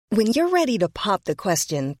When you're ready to pop the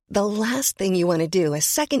question, the last thing you want to do is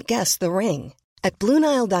second-guess the ring. At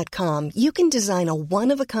BlueNile.com, you can design a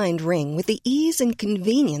one-of-a-kind ring with the ease and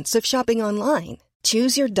convenience of shopping online.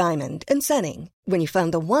 Choose your diamond and setting. When you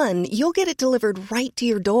find the one, you'll get it delivered right to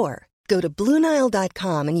your door. Go to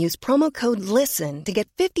BlueNile.com and use promo code LISTEN to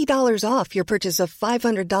get $50 off your purchase of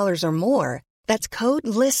 $500 or more. That's code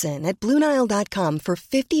LISTEN at BlueNile.com for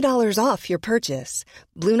 $50 off your purchase.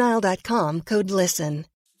 BlueNile.com, code LISTEN.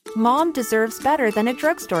 Mom deserves better than a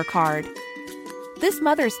drugstore card. This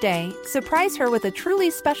Mother's Day, surprise her with a truly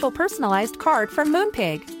special personalized card from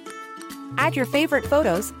Moonpig. Add your favorite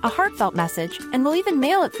photos, a heartfelt message, and we'll even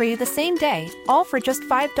mail it for you the same day, all for just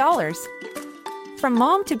 $5. From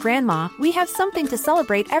mom to grandma, we have something to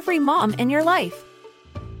celebrate every mom in your life.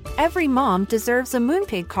 Every mom deserves a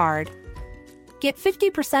Moonpig card. Get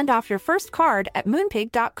 50% off your first card at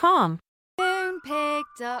Moonpig.com.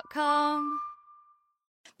 Moonpig.com.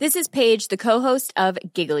 This is Paige, the co-host of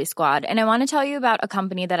Giggly Squad, and I want to tell you about a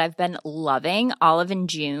company that I've been loving, Olive &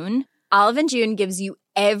 June. Olive & June gives you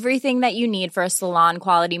everything that you need for a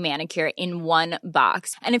salon-quality manicure in one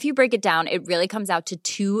box. And if you break it down, it really comes out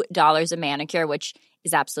to $2 a manicure, which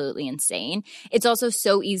is absolutely insane. It's also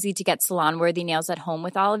so easy to get salon-worthy nails at home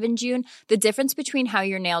with Olive & June. The difference between how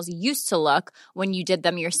your nails used to look when you did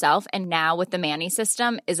them yourself and now with the Mani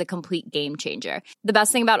system is a complete game changer. The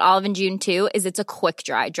best thing about Olive & June, too, is it's a quick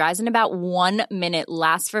dry. Dries in about 1 minute,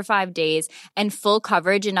 lasts for 5 days, and full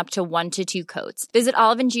coverage in up to 1 to 2 coats. Visit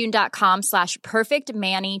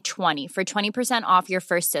oliveandjune.com/perfectmani20 for 20% off your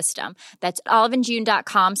first system. That's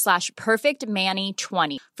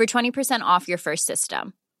oliveandjune.com/perfectmani20 for 20% off your first system.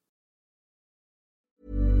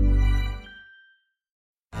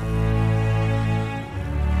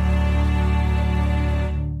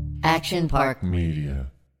 Action Park Media.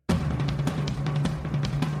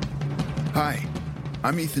 Hi,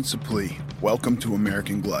 I'm Ethan Suplee. Welcome to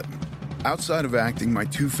American Glutton. Outside of acting, my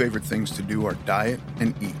two favorite things to do are diet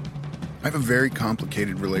and eat. I have a very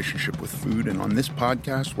complicated relationship with food, and on this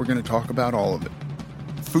podcast, we're going to talk about all of it.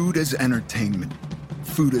 Food as entertainment,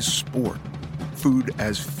 food as sport, food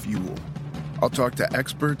as fuel. I'll talk to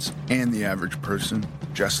experts and the average person,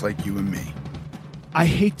 just like you and me. I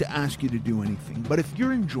hate to ask you to do anything, but if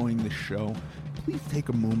you're enjoying this show, please take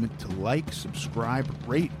a moment to like, subscribe,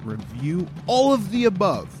 rate, review, all of the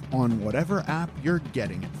above on whatever app you're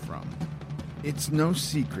getting it from. It's no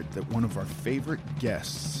secret that one of our favorite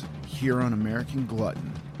guests here on American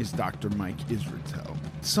Glutton is Dr. Mike Israetel.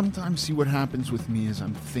 Sometimes, see, what happens with me is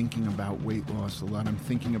I'm thinking about weight loss a lot. I'm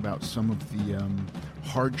thinking about some of the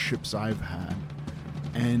hardships I've had,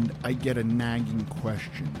 and I get a nagging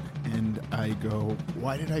question, and I go,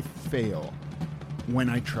 why did I fail when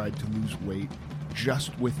I tried to lose weight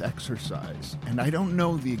just with exercise? And I don't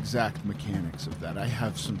know the exact mechanics of that. I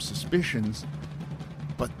have some suspicions,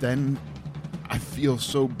 but then I feel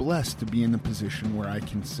so blessed to be in a position where I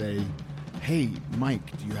can say, hey,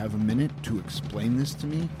 Mike, do you have a minute to explain this to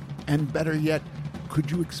me? And better yet, could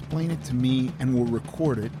you explain it to me and we'll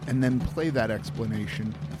record it and then play that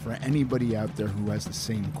explanation for anybody out there who has the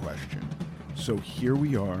same question. So here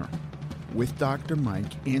we are with Dr.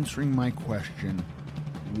 Mike answering my question,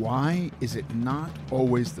 why is it not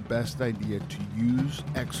always the best idea to use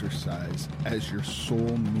exercise as your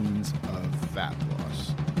sole means of fat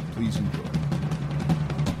loss? Please enjoy.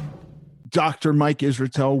 Dr. Mike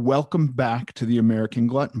Israetel, welcome back to the American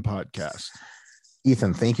Glutton Podcast.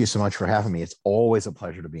 Ethan, thank you so much for having me. It's always a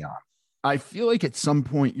pleasure to be on. I feel like at some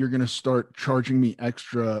point you're going to start charging me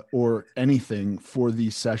extra or anything for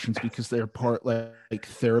these sessions because they're part like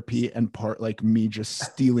therapy and part like me just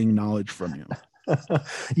stealing knowledge from you.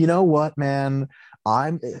 You know what, man?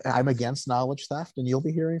 I'm against knowledge theft, and you'll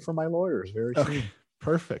be hearing from my lawyers very soon. Okay,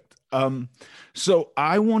 perfect. So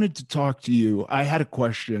I wanted to talk to you. I had a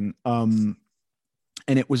question, and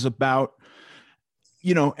it was about,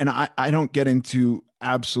 and I don't get into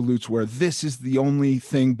absolutes where this is the only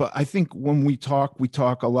thing, but I think when we talk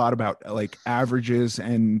a lot about like averages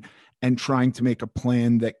and trying to make a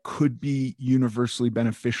plan that could be universally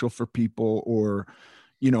beneficial for people, or,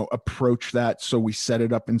 approach that. So we set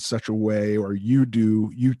it up in such a way, or you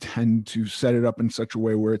tend to set it up in such a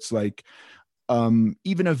way where it's like,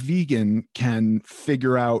 even a vegan can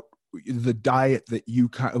figure out the diet that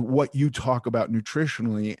what you talk about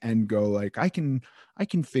nutritionally and go like, I can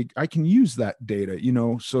use that data,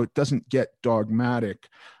 so it doesn't get dogmatic,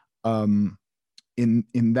 in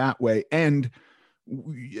that way. And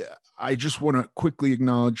I just want to quickly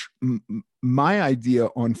acknowledge my idea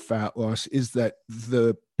on fat loss is that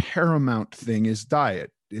the paramount thing is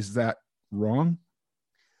diet. Is that wrong?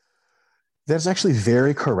 That's actually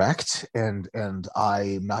very correct, and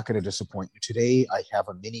I'm not going to disappoint you today. I have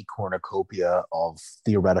a mini cornucopia of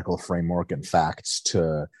theoretical framework and facts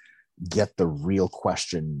to get the real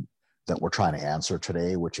question that we're trying to answer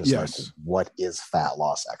today, which is like, what is fat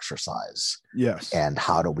loss exercise? Yes. And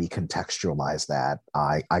how do we contextualize that?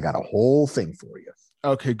 I got a whole thing for you.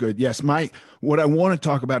 Okay, good. Yes. What I want to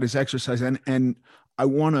talk about is exercise. And I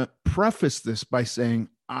want to preface this by saying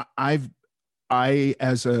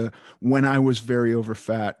when I was very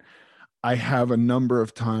overfat, I have a number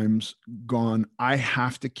of times gone, I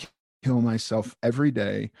have to kill myself every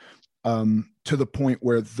day, to the point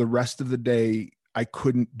where the rest of the day I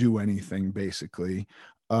couldn't do anything, basically.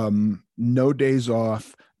 No days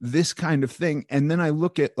off, this kind of thing. And then I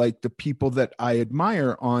look at like the people that I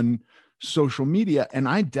admire on social media, and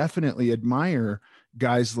I definitely admire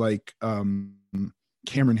guys like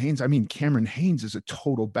Cameron Hanes. I mean, Cameron Hanes is a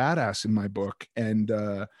total badass in my book. And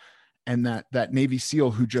that Navy SEAL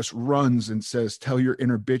who just runs and says, "Tell your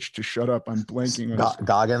inner bitch to shut up." I'm blanking on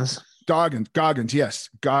Goggins. Yes.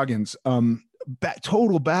 Goggins.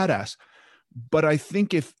 Total badass. But I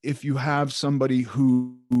think if you have somebody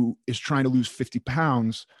who is trying to lose 50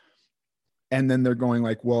 pounds and then they're going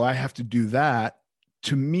like, well, I have to do that,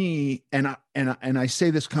 to me, and I say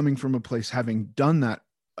this coming from a place having done that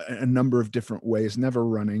a number of different ways, never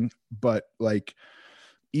running, but like,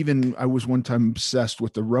 even I was one time obsessed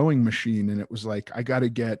with the rowing machine, and it was like, I got to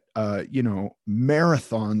get,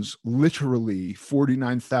 marathons, literally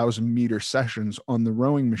 49,000 meter sessions on the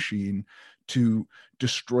rowing machine to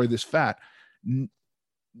destroy this fat.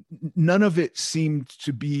 None of it seemed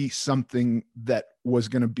to be something that was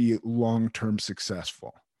going to be long-term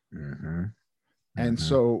successful. Mm-hmm. And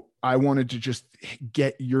so I wanted to just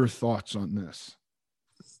get your thoughts on this.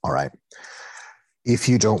 All right. If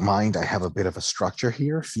you don't mind, I have a bit of a structure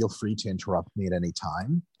here. Feel free to interrupt me at any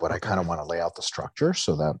time, but I kind of want to lay out the structure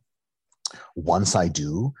so that once I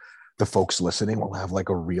do, the folks listening will have like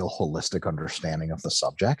a real holistic understanding of the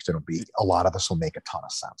subject. A lot of this will make a ton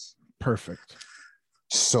of sense. Perfect.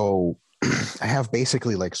 So I have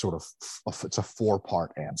basically like sort of, it's a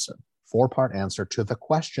four-part answer to the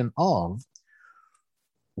question of,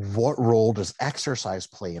 what role does exercise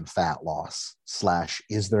play in fat loss /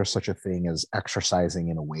 is there such a thing as exercising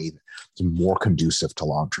in a way that's more conducive to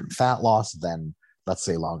long-term fat loss than, let's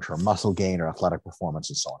say, long-term muscle gain or athletic performance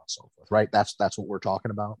and so on and so forth, right? That's what we're talking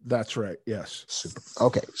about. That's right. Yes. Super.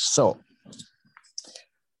 Okay. So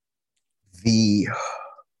the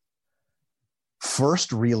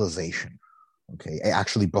first realization, okay,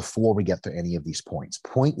 actually, before we get to any of these points,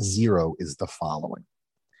 point 0 is the following.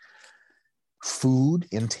 Food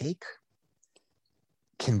intake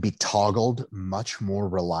can be toggled much more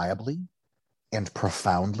reliably and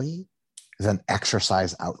profoundly than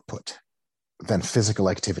exercise output, than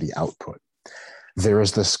physical activity output. There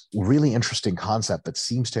is this really interesting concept that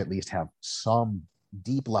seems to at least have some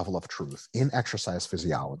deep level of truth in exercise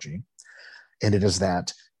physiology, and it is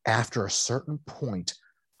that after a certain point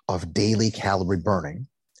of daily calorie burning,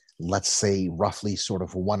 let's say roughly sort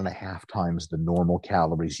of 1.5 times the normal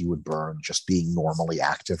calories you would burn just being normally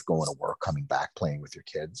active, going to work, coming back, playing with your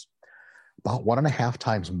kids, about 1.5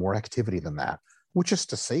 times more activity than that, which is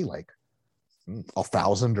to say like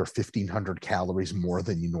 1,000 or 1,500 calories more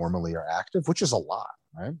than you normally are active, which is a lot,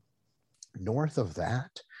 right? North of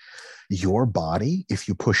that, your body, if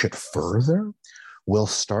you push it further, will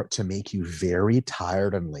start to make you very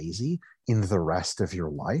tired and lazy in the rest of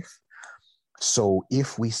your life. So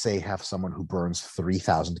if we say have someone who burns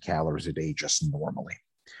 3,000 calories a day just normally,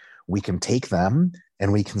 we can take them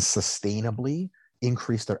and we can sustainably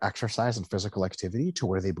increase their exercise and physical activity to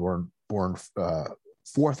where they burn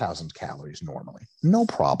 4,000 calories normally. No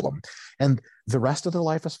problem. And the rest of their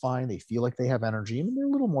life is fine. They feel like they have energy. I mean, they're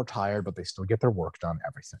a little more tired, but they still get their work done,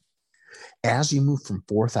 everything. As you move from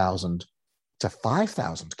 4,000 to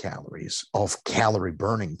 5,000 calories of calorie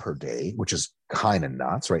burning per day, which is kind of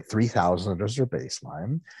nuts, right? 3,000 is your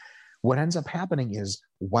baseline. What ends up happening is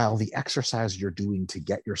while the exercise you're doing to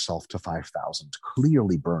get yourself to 5,000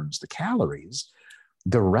 clearly burns the calories,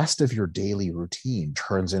 the rest of your daily routine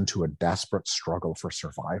turns into a desperate struggle for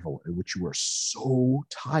survival in which you are so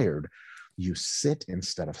tired. You sit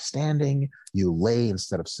instead of standing, you lay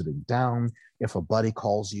instead of sitting down. If a buddy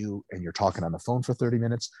calls you and you're talking on the phone for 30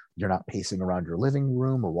 minutes, you're not pacing around your living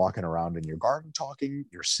room or walking around in your garden talking.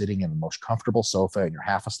 You're sitting in the most comfortable sofa and you're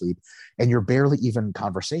half asleep and you're barely even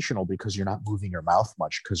conversational because you're not moving your mouth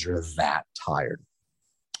much because you're that tired.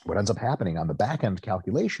 What ends up happening on the back end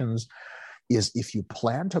calculations is if you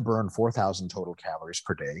plan to burn 4,000 total calories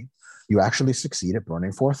per day, you actually succeed at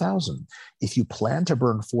burning 4,000. If you plan to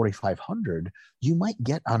burn 4,500, you might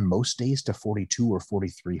get on most days to 42 or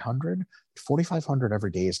 4,300. 4,500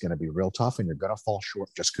 every day is going to be real tough, and you're going to fall short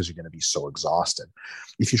just because you're going to be so exhausted.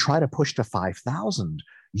 If you try to push to 5,000,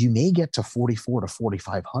 you may get to 44 to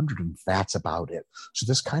 4,500, and that's about it. So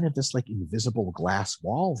this like invisible glass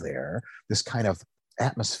wall there, this kind of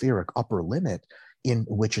atmospheric upper limit in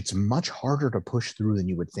which it's much harder to push through than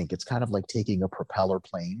you would think. It's kind of like taking a propeller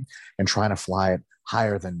plane and trying to fly it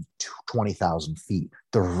higher than 20,000 feet.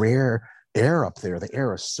 The rare air up there, the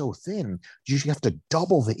air is so thin, you have to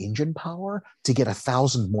double the engine power to get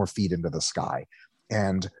 1,000 more feet into the sky.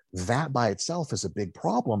 And that by itself is a big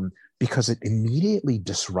problem because it immediately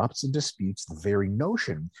disrupts and disputes the very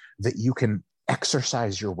notion that you can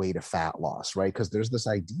exercise your way to fat loss, right? Because there's this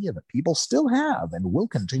idea that people still have and will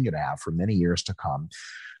continue to have for many years to come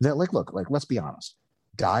that like, look, like, let's be honest,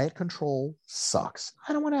 diet control sucks.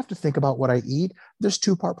 I don't want to have to think about what I eat. There's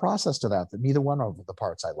two-part process to that neither one of the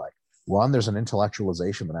parts I like. One, there's an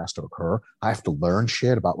intellectualization that has to occur. I have to learn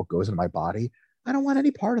shit about what goes in my body. I don't want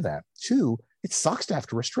any part of that. Two, it sucks to have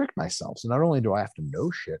to restrict myself. So not only do I have to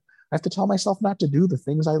know shit, I have to tell myself not to do the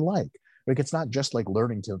things I like. Like, it's not just like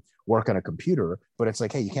learning to work on a computer, but it's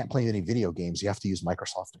like, hey, you can't play any video games. You have to use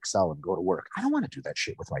Microsoft Excel and go to work. I don't want to do that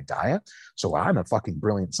shit with my diet. So I'm a fucking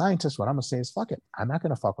brilliant scientist. What I'm going to say is, fuck it. I'm not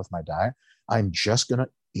going to fuck with my diet. I'm just going to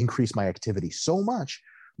increase my activity so much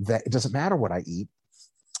that it doesn't matter what I eat.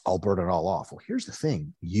 I'll burn it all off. Well, here's the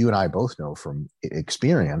thing. You and I both know from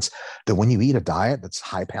experience that when you eat a diet that's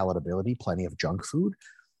high palatability, plenty of junk food,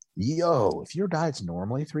 if your diet's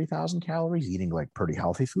normally 3,000 calories, eating like pretty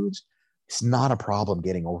healthy foods, it's not a problem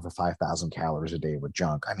getting over 5,000 calories a day with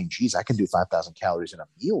junk. I mean, geez, I can do 5,000 calories in a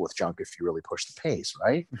meal with junk if you really push the pace,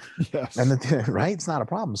 right? Yes. And right, it's not a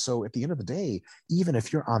problem. So at the end of the day, even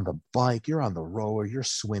if you're on the bike, you're on the rower, you're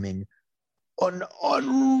swimming, an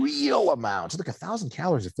unreal amount. It's like 1,000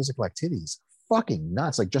 calories of physical activities. Fucking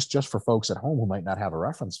nuts. Like just for folks at home who might not have a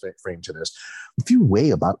reference frame to this, if you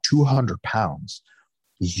weigh about 200 pounds,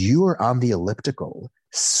 you are on the elliptical,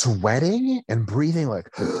 sweating and breathing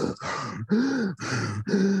like that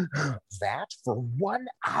for 1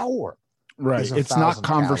 hour. Right. It's not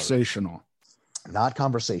conversational. Not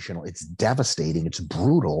conversational. It's devastating. It's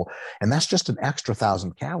brutal. And that's just an extra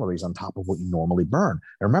 1,000 calories on top of what you normally burn.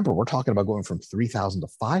 And remember, we're talking about going from 3,000 to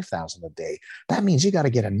 5,000 a day. That means you got to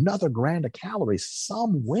get another grand of calories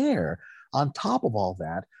somewhere on top of all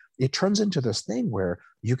that. It turns into this thing where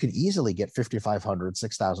you can easily get 5,500,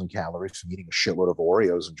 6,000 calories from eating a shitload of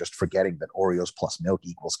Oreos and just forgetting that Oreos plus milk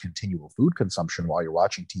equals continual food consumption while you're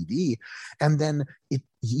watching TV. And then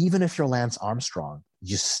even if you're Lance Armstrong,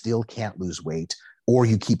 you still can't lose weight, or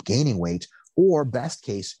you keep gaining weight, or best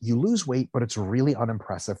case, you lose weight, but it's really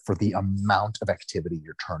unimpressive for the amount of activity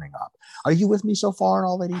you're turning up. Are you with me so far and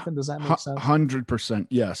all that, Ethan? Does that make sense? 100%.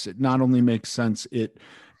 Yes. It not only makes sense, it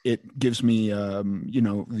gives me,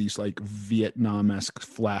 these like Vietnam-esque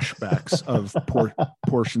flashbacks of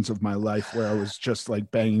portions of my life where I was just like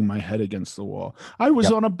banging my head against the wall. I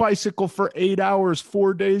was on a bicycle for 8 hours,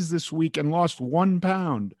 4 days this week and lost 1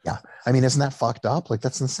 pound. Yeah. I mean, isn't that fucked up? Like,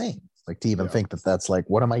 that's insane. Like, to even think that that's like,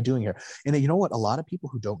 what am I doing here? And you know what? A lot of people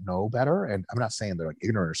who don't know better, and I'm not saying they're like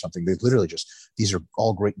ignorant or something. They literally these are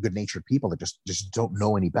all great, good-natured people that just don't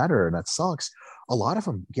know any better. And that sucks. A lot of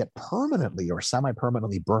them get permanently or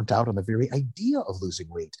semi-permanently burnt out on the very idea of losing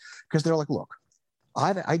weight because they're like, look,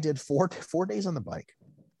 I did 4 days on the bike,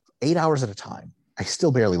 8 hours at a time. I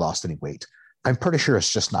still barely lost any weight. I'm pretty sure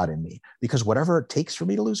it's just not in me because whatever it takes for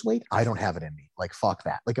me to lose weight, I don't have it in me. Like, fuck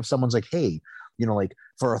that. Like, if someone's like, hey, like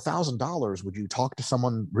for $1,000, would you talk to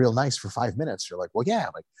someone real nice for 5 minutes? You're like, well, yeah.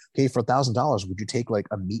 Like, okay, for $1,000, would you take like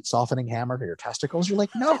a meat softening hammer to your testicles? You're like,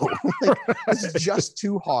 no, like, it's just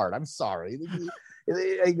too hard. I'm sorry.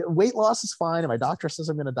 Weight loss is fine. And my doctor says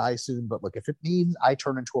I'm going to die soon. But look, if it means I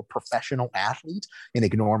turn into a professional athlete and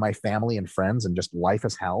ignore my family and friends and just life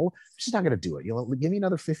is hell, I'm just not going to do it. Give me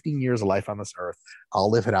another 15 years of life on this earth. I'll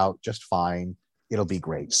live it out just fine. It'll be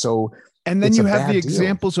great. So, and then you have the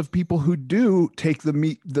examples of people who do take the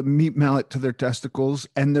meat mallet to their testicles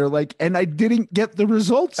and they're like, and I didn't get the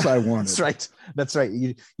results I wanted. That's right.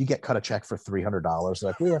 You get cut a check for $300.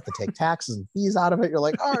 Like, we have to take taxes and fees out of it. You're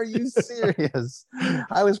like, are you serious?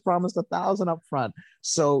 I was promised 1,000 up front.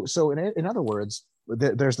 So in other words,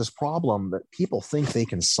 there's this problem that people think they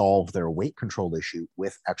can solve their weight control issue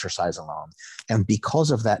with exercise alone. And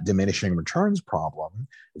because of that diminishing returns problem,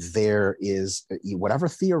 there is whatever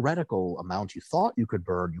theoretical amount you thought you could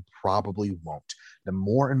burn, you probably won't. The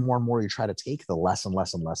more and more and more you try to take, the less and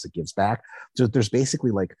less and less it gives back. So there's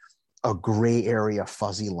basically like a gray area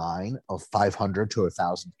fuzzy line of 500 to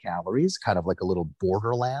 1,000 calories, kind of like a little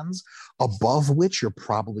borderlands, above which you're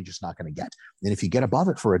probably just not going to get. And if you get above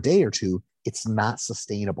it for a day or two, it's not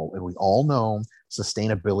sustainable. And we all know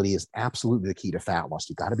sustainability is absolutely the key to fat loss.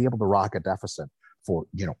 You've got to be able to rock a deficit for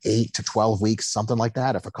 8 to 12 weeks, something like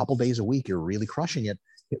that. If a couple days a week you're really crushing it,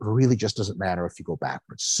 it really just doesn't matter if you go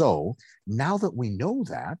backwards. So now that we know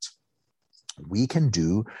that, we can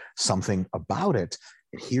do something about it.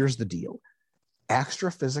 And here's the deal.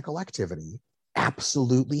 Extra physical activity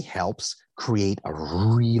absolutely helps create a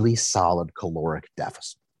really solid caloric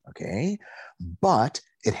deficit, okay? But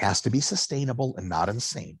it has to be sustainable and not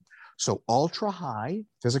insane. So ultra high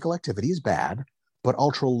physical activity is bad, but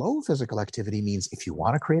ultra low physical activity means if you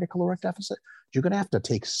want to create a caloric deficit, you're going to have to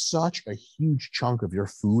take such a huge chunk of your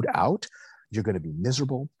food out. You're going to be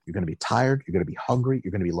miserable. You're going to be tired. You're going to be hungry.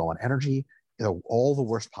 You're going to be low on energy. All the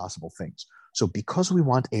worst possible things. So because we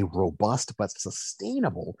want a robust but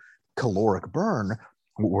sustainable caloric burn,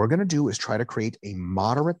 what we're going to do is try to create a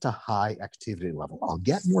moderate to high activity level. I'll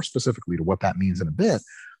get more specifically to what that means in a bit,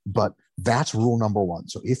 but that's rule number one.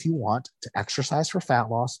 So if you want to exercise for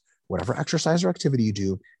fat loss, whatever exercise or activity you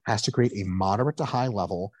do has to create a moderate to high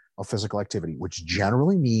level of physical activity, which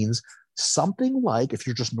generally means something like, if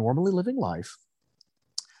you're just normally living life,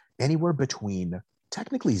 anywhere between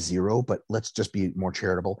technically zero, but let's just be more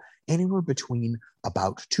charitable, anywhere between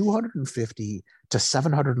about 250 to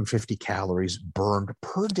 750 calories burned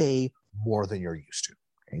per day more than you're used to.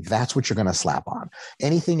 Okay? That's what you're going to slap on.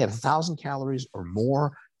 Anything at 1,000 calories or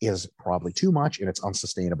more is probably too much, and it's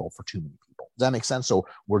unsustainable for too many people. Does that make sense? So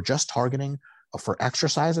we're just targeting for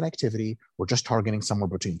exercise and activity, we're just targeting somewhere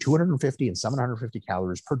between 250 and 750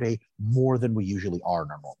 calories per day more than we usually are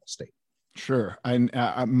in our normal state. Sure.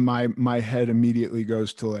 My head immediately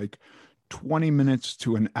goes to like 20 minutes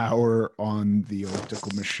to an hour on the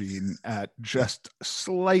elliptical machine at just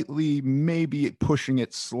slightly, maybe pushing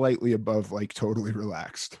it slightly above like totally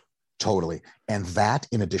relaxed. Totally. And that,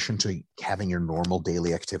 in addition to having your normal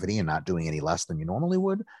daily activity and not doing any less than you normally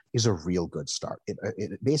would, is a real good start.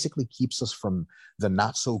 It basically keeps us from the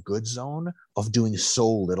not so good zone of doing so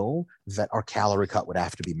little that our calorie cut would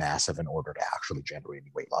have to be massive in order to actually generate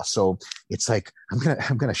any weight loss. So it's like,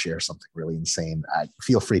 I'm gonna share something really insane.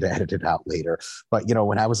 Feel free to edit it out later. But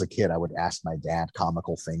when I was a kid, I would ask my dad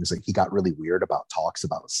comical things. Like, he got really weird about talks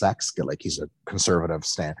about sex. Like, he's a conservative,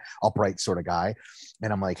 upright sort of guy.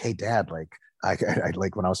 And I'm like, hey, Dad, like, I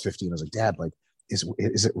like when I was 15, I was like, Dad, like,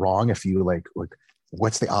 is it wrong if you like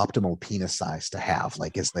what's the optimal penis size to have?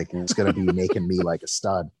 Like, it's going to be making me like a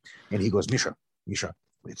stud. And he goes, Misha,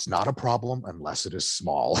 it's not a problem unless it is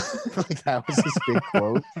small. Like, that was his big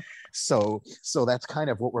quote. So that's kind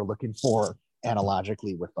of what we're looking for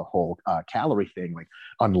analogically with the whole calorie thing. Like,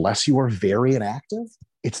 unless you are very inactive,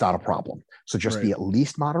 it's not a problem. So just be at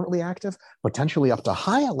least moderately active, potentially up to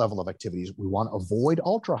higher level of activities. We want to avoid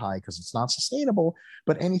ultra high because it's not sustainable,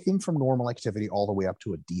 but anything from normal activity all the way up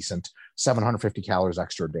to a decent 750 calories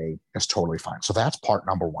extra a day is totally fine. So that's part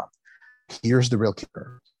number one. Here's the real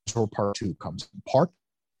kicker. Here's where part two comes in. Part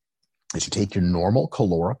is you take your normal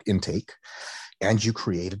caloric intake and you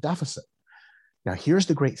create a deficit. Now, here's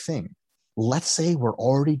the great thing. Let's say we're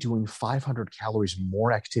already doing 500 calories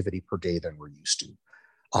more activity per day than we're used to.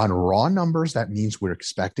 On raw numbers, that means we're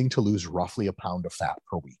expecting to lose roughly a pound of fat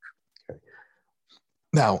per week. Okay.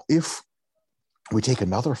 Now, if we take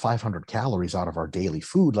another 500 calories out of our daily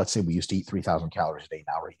food, let's say we used to eat 3,000 calories a day,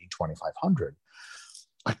 now we're eating 2,500.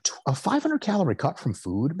 A 500 calorie cut from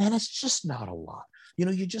food, man, it's just not a lot.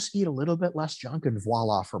 You just eat a little bit less junk and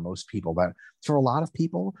voila for most people. But for a lot of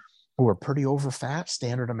people who are pretty over fat,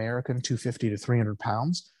 standard American, 250 to 300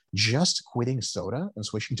 pounds, just quitting soda and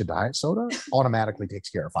switching to diet soda automatically takes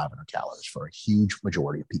care of 500 calories for a huge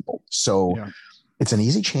majority of people. So it's an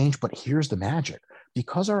easy change, but here's the magic.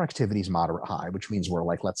 Because our activity is moderate high, which means we're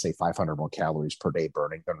like, let's say 500 more calories per day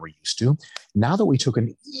burning than we're used to. Now that we took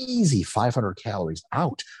an easy 500 calories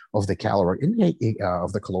out of the caloric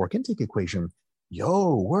intake equation,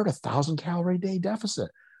 we're at 1,000 calorie day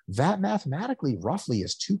deficit. That mathematically roughly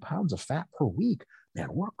is 2 pounds of fat per week. Man,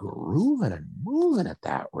 we're grooving and moving at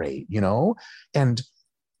that rate, And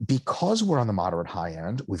because we're on the moderate high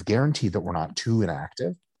end, we've guaranteed that we're not too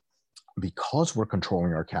inactive. Because we're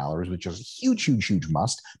controlling our calories, which is a huge, huge, huge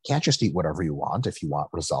must. Can't just eat whatever you want if you want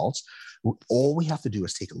results. All we have to do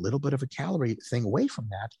is take a little bit of a calorie thing away from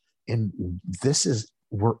that. And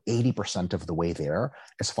we're 80% of the way there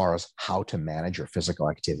as far as how to manage your physical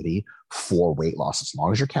activity for weight loss. As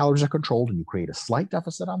long as your calories are controlled and you create a slight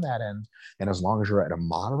deficit on that end, and as long as you're at a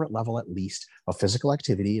moderate level at least of physical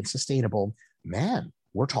activity and sustainable, man,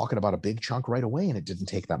 we're talking about a big chunk right away, and it didn't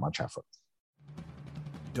take that much effort.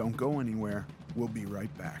 Don't go anywhere. We'll be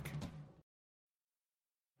right back.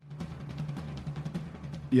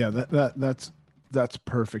 Yeah, that's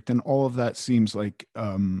perfect. And all of that seems like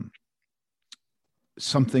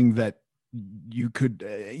something that you could,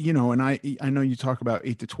 and I know you talk about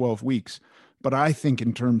 8 to 12 weeks, but I think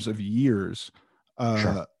in terms of years,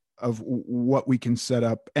 Sure. of what we can set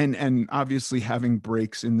up, and obviously having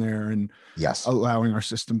breaks in there, and Yes, allowing our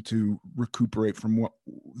system to recuperate from what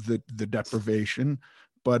the deprivation.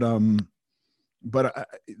 But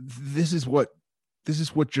this is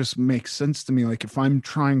what just makes sense to me. Like, if I'm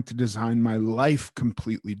trying to design my life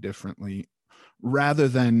completely differently, rather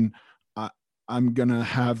than I'm going to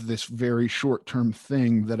have this very short-term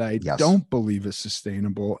thing that I yes. don't believe is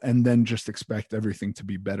sustainable, and then just expect everything to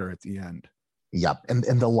be better at the end. Yep. And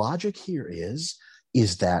the logic here is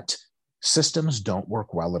that systems don't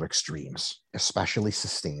work well at extremes, especially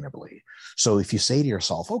sustainably. So if you say to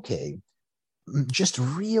yourself, okay, just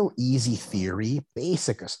real easy theory,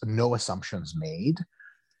 basic, no assumptions made,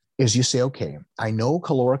 is you say, okay, I know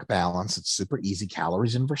caloric balance, it's super easy,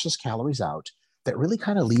 calories in versus calories out. That really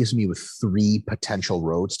kind of leaves me with 3 potential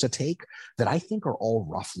roads to take that I think are all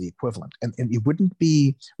roughly equivalent. And you wouldn't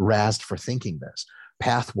be razzed for thinking this.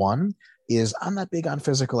 Path 1 is, I'm not big on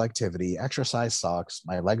physical activity. Exercise sucks.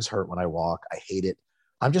 My legs hurt when I walk. I hate it.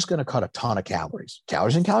 I'm just going to cut a ton of calories.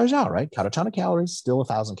 Calories in, calories out, right? Cut a ton of calories, still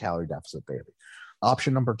 1,000 calorie deficit daily.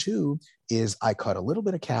 Option number 2 is I cut a little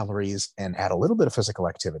bit of calories and add a little bit of physical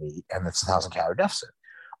activity, and it's 1,000 calorie deficit.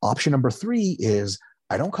 Option number 3 is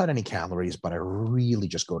I don't cut any calories, but I really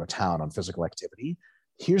just go to town on physical activity.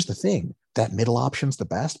 Here's the thing, that middle option's the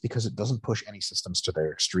best because it doesn't push any systems to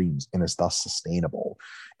their extremes and is thus sustainable.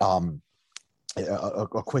 A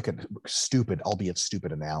quick and stupid, albeit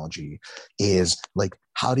stupid analogy is like,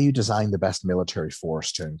 how do you design the best military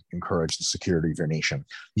force to encourage the security of your nation?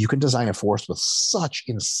 You can design a force with such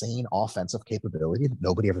insane offensive capability that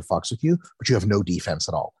nobody ever fucks with you, but you have no defense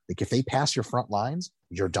at all. Like, if they pass your front lines,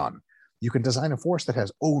 you're done. You can design a force that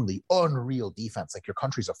has only unreal defense, like your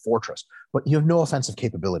country's a fortress, but you have no offensive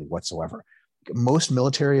capability whatsoever. Most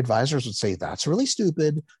military advisors would say that's really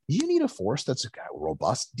stupid. You need a force that's got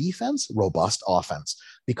robust defense, robust offense,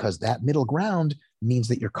 because that middle ground means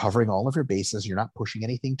that you're covering all of your bases, you're not pushing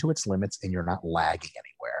anything to its limits, and you're not lagging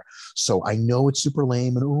anywhere. So I know it's super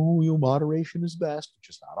lame and moderation is best, which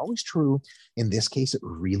is not always true. In this case, it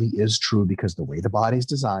really is true, because the way the body's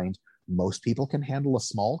designed, most people can handle a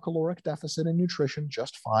small caloric deficit in nutrition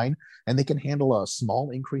just fine, and they can handle a small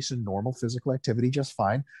increase in normal physical activity just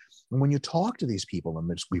fine. And when you talk to these people, and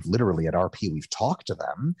we've literally at RP, we've talked to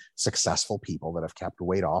them, successful people that have kept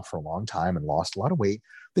weight off for a long time and lost a lot of weight,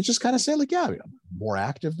 they just kind of say, like, yeah, I'm more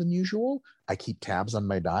active than usual. I keep tabs on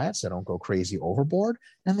my diet so I don't go crazy overboard.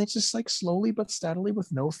 And they just, like, slowly but steadily,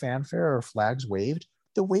 with no fanfare or flags waved,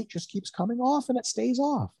 the weight just keeps coming off and it stays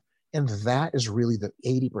off. And that is really the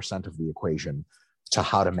 80% of the equation to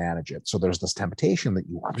how to manage it. So there's this temptation that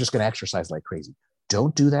I'm just going to exercise like crazy.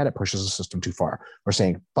 Don't do that. It pushes the system too far. We're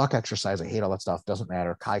saying, fuck exercise. I hate all that stuff. Doesn't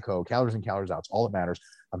matter. Kaiko, calories in, calories out. It's all that matters.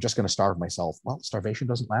 I'm just going to starve myself. Well, starvation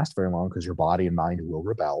doesn't last very long, because your body and mind will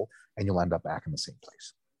rebel and you'll end up back in the same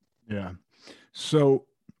place. Yeah. So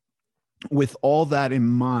with all that in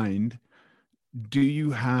mind, do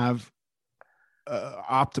you have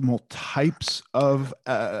optimal types of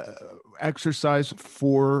exercise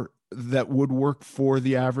that would work for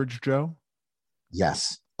the average Joe?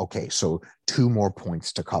 Yes. Okay. So 2 more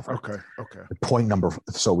points to cover. Okay.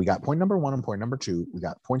 So we got point number 1 and point number 2. We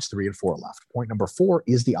got points 3 and 4 left. Point number 4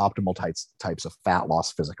 is the optimal types of fat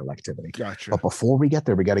loss physical activity. Gotcha. But before we get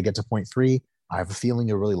there, we got to get to point 3. I have a feeling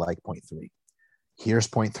you'll really like point 3. Here's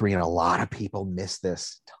point 3. And a lot of people miss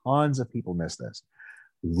this. Tons of people miss this.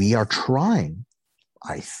 We are trying,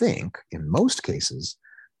 I think, in most cases,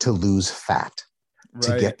 to lose fat,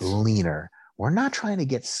 to get leaner. We're not trying to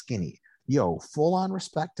get skinny. Full on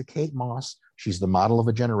respect to Kate Moss. She's the model of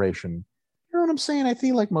a generation. You know what I'm saying? I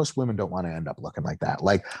feel like most women don't want to end up looking like that.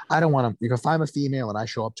 Like, I don't want to, if I'm a female and I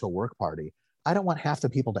show up to a work party, I don't want half the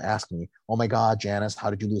people to ask me, oh my God, Janice, how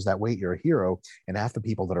did you lose that weight? You're a hero. And half the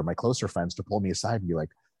people that are my closer friends to pull me aside and be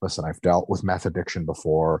like, listen, I've dealt with meth addiction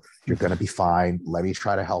before. You're going to be fine. Let me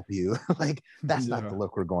try to help you. Like, that's not the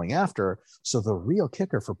look we're going after. So the real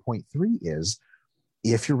kicker for point 3 is,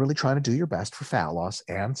 if you're really trying to do your best for fat loss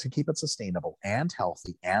and to keep it sustainable and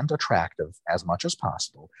healthy and attractive as much as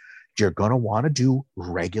possible, you're going to want to do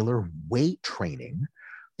regular weight training,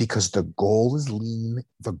 because the goal is lean.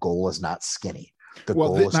 The goal is not skinny. The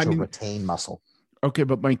goal is to retain muscle. Okay,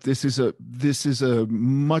 but Mike, this is a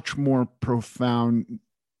much more profound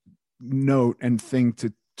note and thing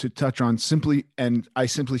to touch on simply, and I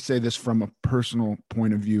simply say this from a personal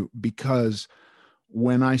point of view, because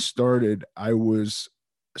when I started, I was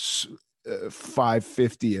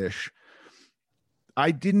 550-ish.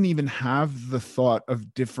 I didn't even have the thought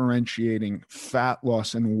of differentiating fat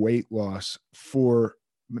loss and weight loss for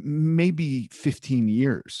maybe 15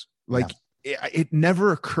 years. Like it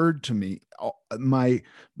never occurred to me. My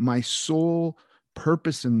sole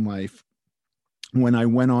purpose in life, when I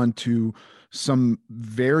went on to some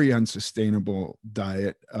very unsustainable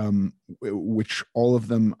diet, which all of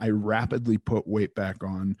them I rapidly put weight back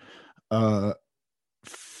on,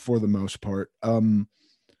 for the most part.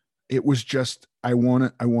 It was just, I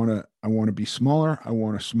want to be smaller. I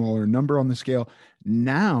want a smaller number on the scale.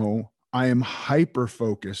 Now I am hyper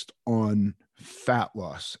focused on fat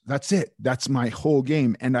loss. That's it. That's my whole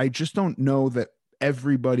game. And I just don't know that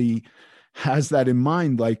everybody has that in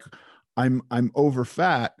mind. Like I'm over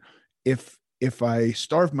fat. If I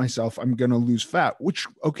starve myself, I'm going to lose fat, which,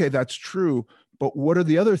 okay, that's true. But what are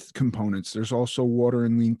the other components? There's also water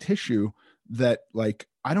and lean tissue that, like,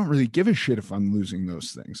 I don't really give a shit if I'm losing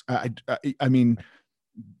those things. I mean,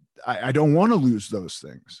 I don't want to lose those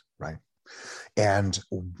things. Right. And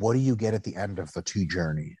what do you get at the end of the two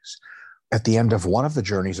journeys? At the end of one of the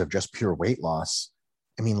journeys of just pure weight loss,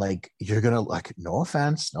 I mean, like, you're going to, like, no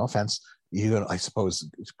offense, you're going to, I suppose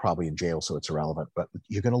it's probably in jail, so it's irrelevant, but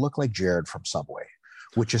you're going to look like Jared from Subway,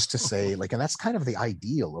 which is to say, like, and that's kind of the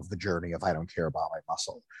ideal of the journey of I don't care about my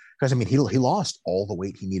muscle. Because, I mean, he lost all the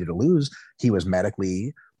weight he needed to lose. He was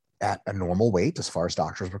medically at a normal weight as far as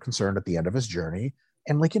doctors were concerned at the end of his journey.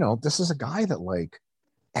 And, like, you know, this is a guy that, like,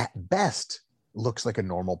 at best looks like a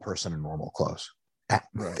normal person in normal clothes. At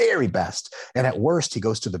very best. And at worst, he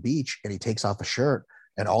goes to the beach and he takes off a shirt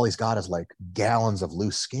and all he's got is like gallons of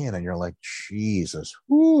loose skin. And you're like, Jesus,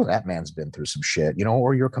 whoo, that man's been through some shit, you know,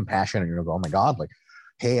 or you're compassionate and you're going, oh my God, like,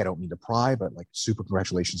 hey, I don't mean to pry, but like, super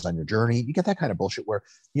congratulations on your journey. You get that kind of bullshit where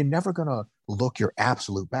you're never going to look your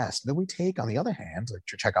absolute best. Then we take, on the other hand, like,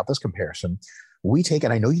 to check out this comparison, we take,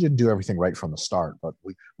 and I know you didn't do everything right from the start, but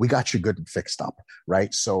we got you good and fixed up,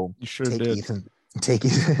 right? So you sure take did. Ethan,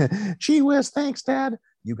 gee whiz, thanks, Dad.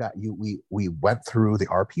 We went through the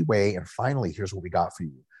RP way, and finally, here's what we got for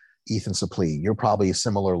you. Ethan Suplee, you're probably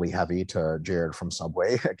similarly heavy to Jared from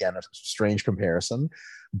Subway. Again, a strange comparison,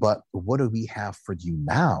 but what do we have for you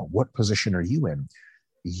now? What position are you in?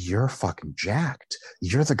 You're fucking jacked.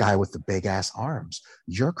 You're the guy with the big ass arms.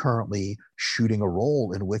 You're currently shooting a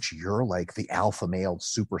role in which you're like the alpha male,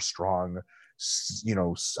 super strong, you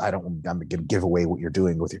know, I'm going to give away what you're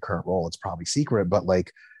doing with your current role. It's probably secret, but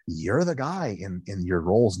like, you're the guy in your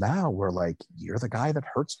roles now where, like, you're the guy that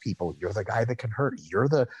hurts people. You're the guy that can hurt. You're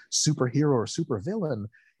the superhero or supervillain.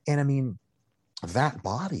 And I mean, that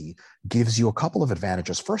body gives you a couple of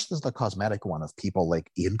advantages. First is the cosmetic one of people,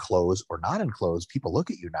 like, in clothes or not in clothes. People look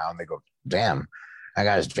at you now and they go, damn, that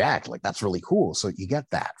guy's jacked. Like, that's really cool. So you get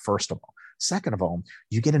that, first of all. Second of all,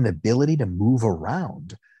 you get an ability to move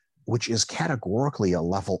around, which is categorically a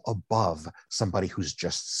level above somebody who's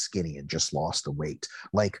just skinny and just lost the weight.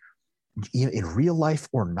 Like, in real life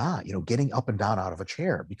or not, you know, getting up and down out of a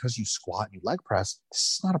chair because you squat and you leg press, this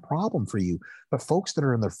is not a problem for you. But folks that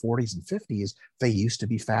are in their 40s and 50s, they used to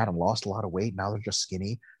be fat and lost a lot of weight. Now they're just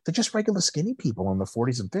skinny. They're just regular skinny people in their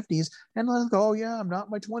 40s and 50s. And they'll go, oh yeah, I'm not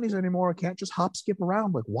in my 20s anymore. I can't just hop, skip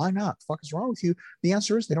around. Like, why not? The fuck is wrong with you? The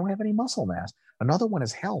answer is they don't have any muscle mass. Another one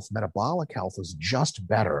is health. Metabolic health is just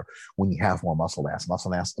better when you have more muscle mass.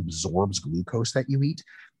 Muscle mass absorbs glucose that you eat.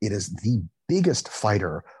 It is the biggest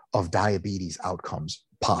fighter of diabetes outcomes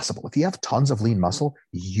possible. If you have tons of lean muscle,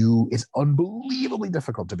 it's unbelievably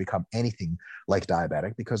difficult to become anything like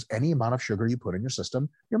diabetic, because any amount of sugar you put in your system,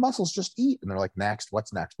 your muscles just eat. And they're like, next,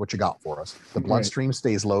 what's next? What you got for us? The bloodstream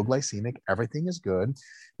stays low glycemic. Everything is good.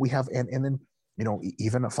 We have, and then, you know,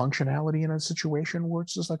 even a functionality in a situation where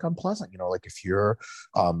it's just like unpleasant, you know, like if you're,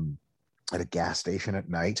 at a gas station at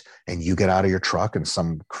night and you get out of your truck and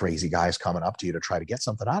some crazy guy's coming up to you to try to get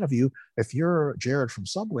something out of you. If you're Jared from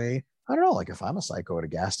Subway, I don't know, like if I'm a psycho at a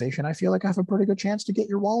gas station, I feel like I have a pretty good chance to get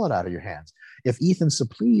your wallet out of your hands. If Ethan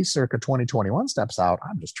Suplee circa 2021 steps out,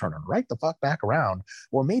 I'm just turning right the fuck back around.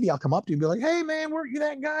 Or maybe I'll come up to you and be like, hey man, weren't you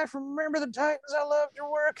that guy from Remember the Titans? I loved your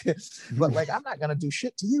work. But like, I'm not going to do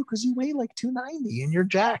shit to you because you weigh like 290 and you're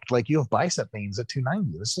jacked. Like, you have bicep veins at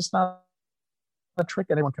 290. It's just not a trick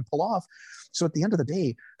that anyone can pull off. So at the end of the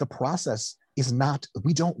day, the process is not,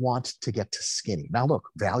 we don't want to get to skinny. Now look,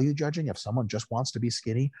 value judging, if someone just wants to be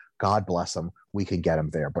skinny, God bless them, we can get them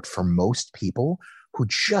there. But for most people who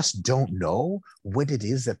just don't know what it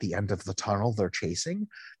is at the end of the tunnel they're chasing,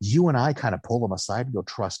 you and I kind of pull them aside and go,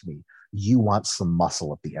 trust me, You want some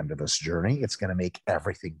muscle at the end of this journey. It's going to make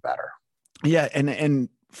everything better. Yeah. And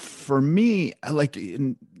for me,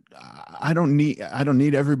 I don't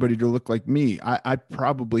need everybody to look like me. I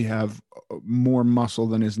probably have more muscle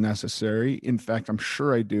than is necessary. In fact, I'm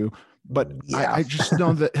sure I do. But Yeah. I just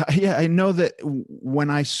know that, I know that when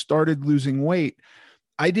I started losing weight,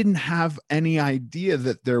 I didn't have any idea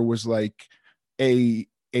that there was like a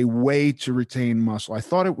way to retain muscle. I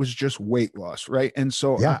thought it was just weight loss, right? And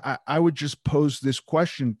so I would just pose this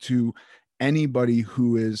question to anybody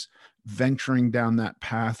who is venturing down that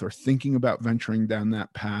path or thinking about venturing down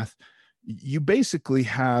that path. You basically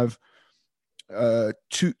have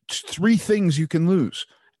three things you can lose: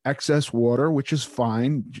 excess water, which is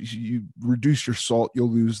fine. You reduce your salt,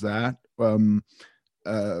 you'll lose that.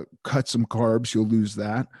 Cut some carbs, you'll lose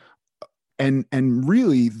that. And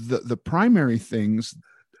really the primary things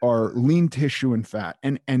are lean tissue and fat.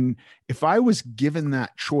 And if I was given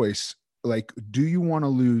that choice, like, do you want to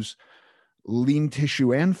lose lean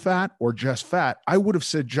tissue and fat or just fat? I would have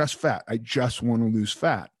said just fat. I just want to lose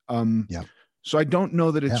fat. So I don't know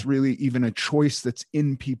that it's really even a choice that's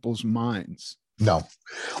in people's minds. No,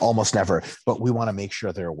 almost never. But we want to make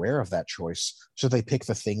sure they're aware of that choice, so they pick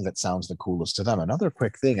the thing that sounds the coolest to them. Another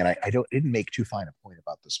quick thing, and I didn't make too fine a point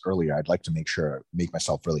about this earlier. I'd like to make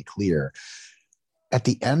myself really clear. At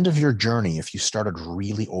the end of your journey, if you started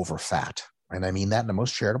really over fat, and I mean that in the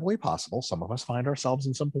most charitable way possible. Some of us find ourselves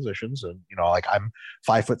in some positions, and like I'm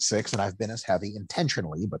 5'6", and I've been as heavy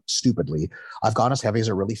intentionally, but stupidly. I've gone as heavy as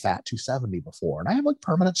a really fat 270 before, and I have like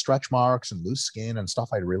permanent stretch marks and loose skin and stuff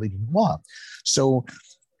I really didn't want. So,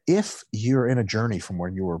 if you're in a journey from where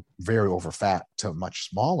you were very over fat to much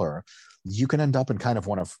smaller, you can end up in kind of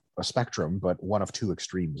one of a spectrum, but one of two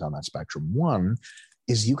extremes on that spectrum. One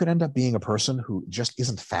is you could end up being a person who just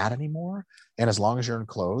isn't fat anymore. And as long as you're in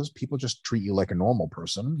clothes, people just treat you like a normal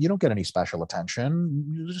person. You don't get any special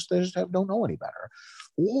attention. They just don't know any better.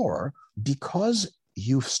 Or because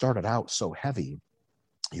you've started out so heavy,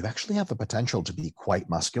 you actually have the potential to be quite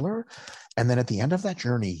muscular. And then at the end of that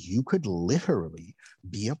journey, you could literally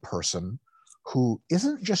be a person who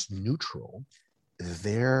isn't just neutral.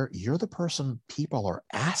 You're the person people are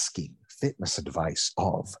asking fitness advice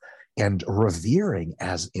of and revering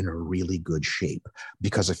as in a really good shape.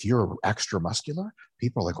 Because if you're extra muscular,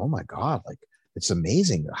 people are like, oh my God, like, it's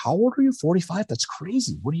amazing. How old are you? 45? That's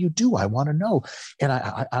crazy. What do you do? I want to know. And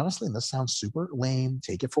I honestly, and this sounds super lame,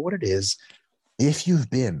 take it for what it is. If you've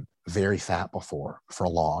been very fat before for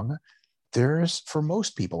long, for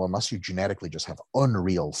most people, unless you genetically just have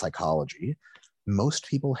unreal psychology, most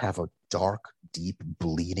people have a dark, deep,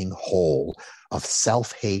 bleeding hole of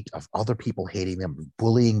self-hate, of other people hating them,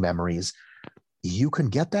 bullying memories. You can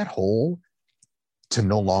get that hole to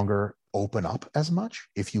no longer open up as much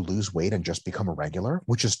if you lose weight and just become a regular,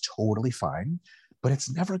 which is totally fine, but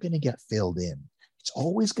it's never going to get filled in. It's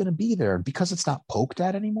always going to be there. And because it's not poked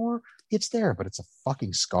at anymore, it's there, but it's a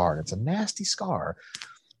fucking scar. It's a nasty scar.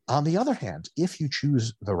 On the other hand, if you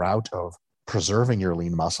choose the route of preserving your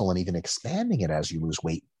lean muscle and even expanding it as you lose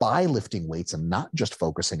weight by lifting weights and not just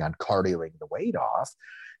focusing on cardioing the weight off,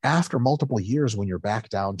 after multiple years when you're back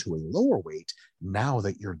down to a lower weight, now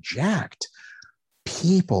that you're jacked,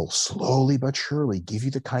 people slowly but surely give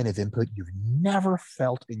you the kind of input you've never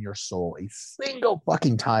felt in your soul a single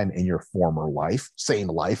fucking time in your former life, sane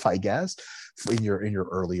life, I guess, in your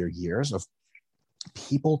earlier years, of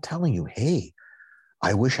people telling you, hey,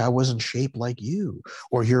 I wish I was in shape like you.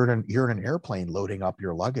 Or you're in an airplane loading up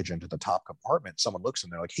your luggage into the top compartment. Someone looks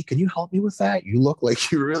and they're like, hey, can you help me with that? You look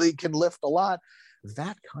like you really can lift a lot.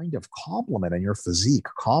 That kind of compliment in your physique,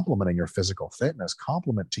 compliment in your physical fitness,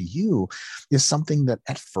 compliment to you is something that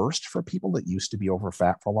at first for people that used to be over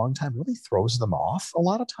fat for a long time really throws them off. A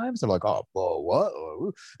lot of times they're like, oh, whoa,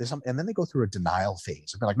 what? And then they go through a denial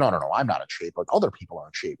phase. They're like, no, I'm not in shape. Like other people are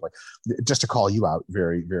in shape. Like, just to call you out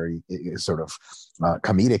very, very sort of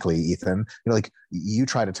comedically, Ethan, like you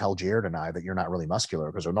try to tell Jared and I that you're not really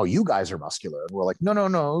muscular because, no, you guys are muscular. And we're like,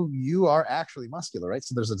 no, you are actually muscular, right?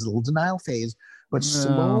 So there's this little denial phase. But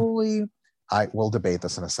slowly, I will debate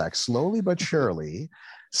this in a sec. Slowly but surely,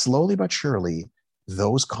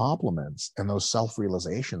 those compliments and those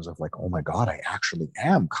self-realizations of like, oh my God, I actually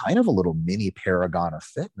am kind of a little mini paragon of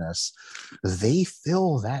fitness. They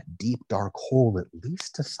fill that deep, dark hole, at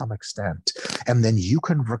least to some extent. And then you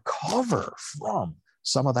can recover from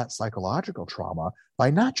some of that psychological trauma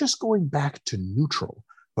by not just going back to neutral,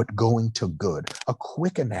 but going to good. A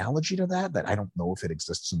quick analogy to that I don't know if it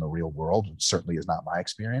exists in the real world, it certainly is not my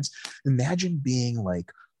experience. Imagine being like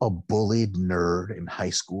a bullied nerd in high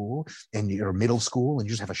school and you're middle school and you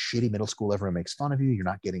just have a shitty middle school, everyone makes fun of you, you're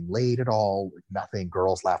not getting laid at all, nothing,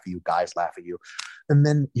 girls laugh at you, guys laugh at you. And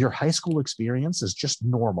then your high school experience is just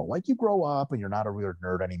normal. Like you grow up and you're not a weird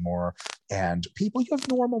nerd anymore. And you have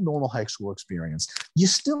normal high school experience. You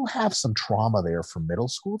still have some trauma there from middle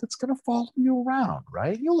school that's going to follow you around,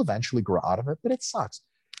 right? You'll eventually grow out of it, but it sucks.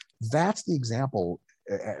 That's the example,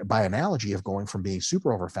 by analogy, of going from being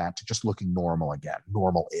super over fat to just looking normal again,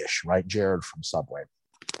 normal-ish, right? Jared from Subway.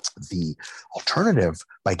 The alternative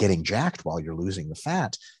by getting jacked while you're losing the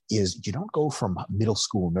fat is you don't go from middle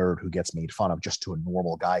school nerd who gets made fun of just to a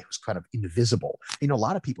normal guy who's kind of invisible. You know, a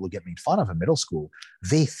lot of people who get made fun of in middle school,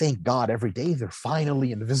 they thank God every day they're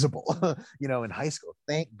finally invisible. You know, in high school,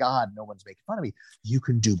 thank God no one's making fun of me. You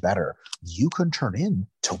can do better. You can turn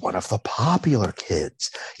into one of the popular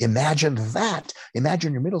kids. Imagine that.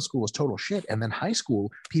 Imagine your middle school is total shit. And then high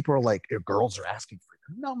school, people are like, girls are asking for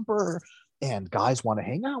your number. And guys want to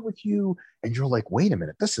hang out with you. And you're like, wait a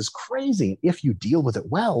minute, this is crazy. If you deal with it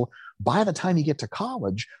well, by the time you get to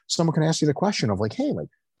college, someone can ask you the question of like, hey, like,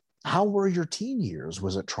 how were your teen years?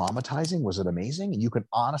 Was it traumatizing? Was it amazing? And you can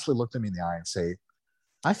honestly look them in the eye and say,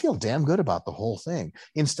 I feel damn good about the whole thing.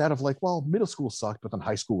 Instead of like, well, middle school sucked, but then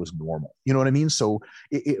high school was normal. You know what I mean? So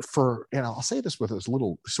and I'll say this with as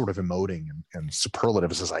little sort of emoting and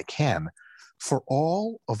superlatives as I can, for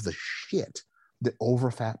all of the shit that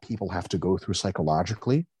overfat people have to go through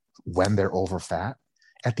psychologically when they're overfat,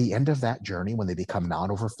 at the end of that journey, when they become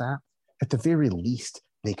non-overfat, at the very least,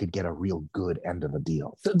 they could get a real good end of the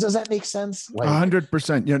deal. Does that make sense?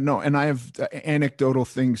 100%. Yeah, no. And I have anecdotal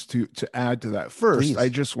things to add to that. First, Please. I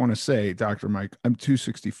just want to say, Dr. Mike, I'm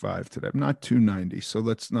 265 today. I'm not 290. So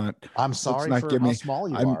let's not. I'm sorry not for give how me, small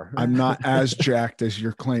you are. I'm not as jacked as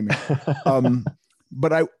you're claiming.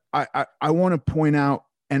 But I want to point out,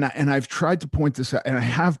 and I've tried to point this out, and I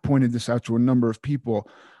have pointed this out to a number of people.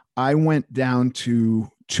 I went down to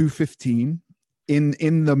 215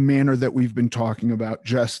 in the manner that we've been talking about,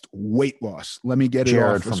 just weight loss. Let me get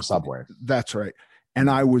Jared it off from Subway. That's right. And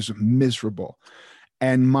I was miserable.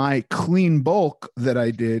 And my clean bulk that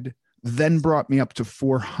I did then brought me up to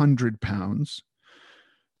 400 pounds.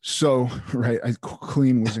 So, right,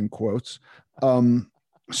 clean was in quotes.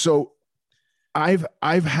 So I've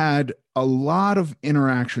had a lot of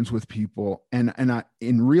interactions with people, and I,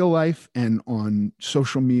 in real life and on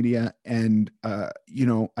social media, and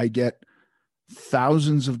I get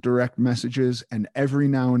thousands of direct messages, and every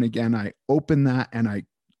now and again I open that and I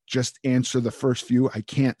just answer the first few. I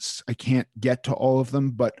can't get to all of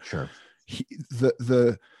them, but sure.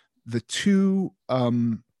 The two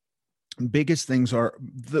biggest things are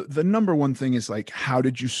the number one thing is like, how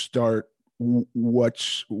did you start? What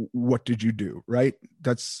did you do? Right.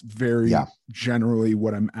 That's very generally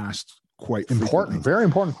what I'm asked quite important, frequently. Very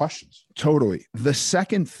important questions. Totally. The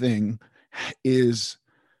second thing is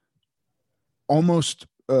almost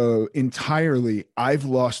entirely, I've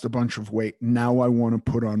lost a bunch of weight. Now I want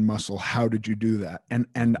to put on muscle. How did you do that?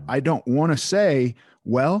 And I don't want to say,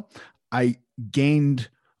 well, I gained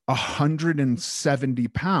 170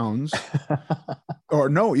 pounds or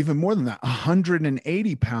no, even more than that,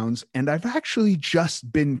 180 pounds. And I've actually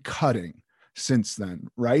just been cutting since then.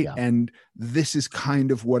 Right. Yeah. And this is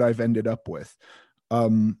kind of what I've ended up with.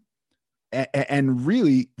 And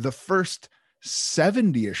really the first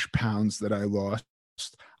 70-ish pounds that I lost,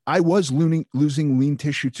 I was losing lean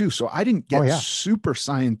tissue too. So I didn't get super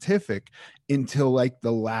scientific until like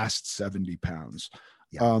the last 70 pounds.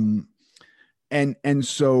 Yeah. And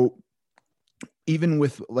so even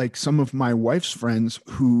with like some of my wife's friends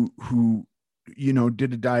who,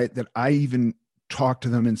 did a diet that I even talked to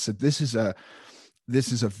them and said, this is a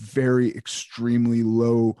very extremely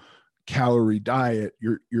low calorie diet.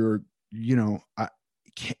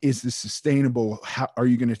 Is this sustainable? How are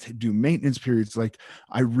you going to do maintenance periods? Like,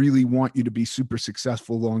 I really want you to be super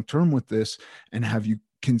successful long-term with this. And have you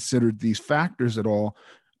considered these factors at all?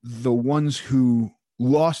 The ones who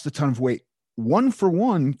lost a ton of weight, one for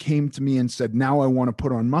one, came to me and said, now I want to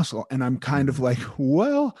put on muscle. And I'm kind of like,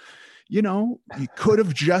 well, you could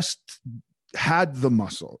have just had the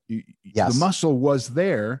muscle. The muscle was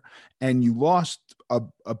there and you lost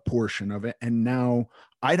a portion of it. And now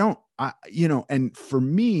and for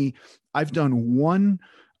me, I've done one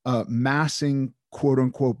massing quote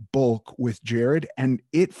unquote bulk with Jared, and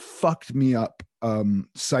it fucked me up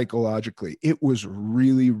psychologically. It was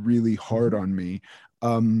really, really hard on me.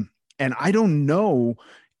 And I don't know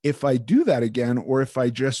if I do that again or if I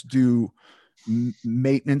just do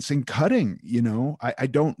maintenance and cutting. I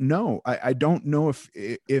don't know. I don't know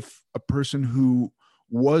if a person who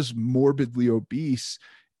was morbidly obese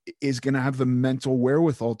is going to have the mental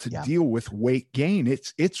wherewithal to deal with weight gain.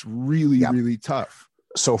 It's really, really tough.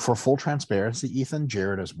 So for full transparency, Ethan,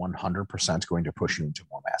 Jared is 100% going to push you into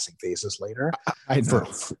more massing phases later. I know.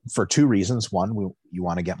 For two reasons. One, you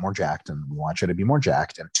want to get more jacked, and we want you to be more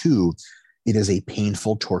jacked. And two, it is a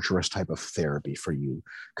painful, torturous type of therapy for you.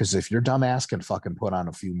 Because if your dumb ass can fucking put on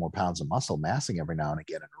a few more pounds of muscle massing every now and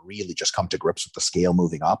again and really just come to grips with the scale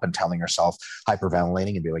moving up and telling yourself,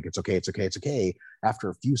 hyperventilating and be like, it's okay, it's okay, it's okay. After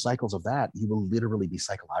a few cycles of that, you will literally be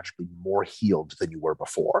psychologically more healed than you were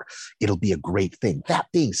before. It'll be a great thing. That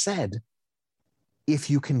being said, if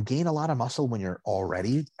you can gain a lot of muscle when you're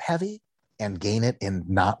already heavy and gain it and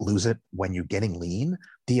not lose it when you're getting lean,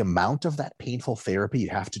 the amount of that painful therapy you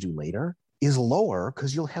have to do later is lower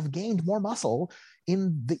because you'll have gained more muscle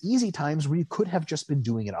in the easy times where you could have just been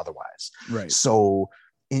doing it otherwise. Right. So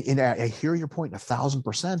I hear your point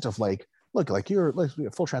 1,000% of like, look, like you're like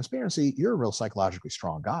full transparency, you're a real psychologically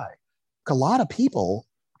strong guy. A lot of people,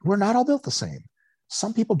 we're not all built the same.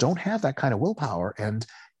 Some people don't have that kind of willpower. And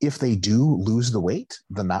if they do lose the weight,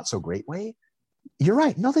 the not so great way, you're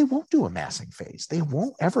right. No, they won't do a massing phase. They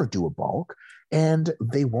won't ever do a bulk, and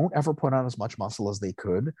they won't ever put on as much muscle as they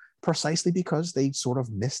could, precisely because they sort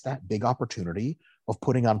of missed that big opportunity of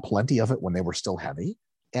putting on plenty of it when they were still heavy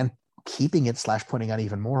and keeping it / putting on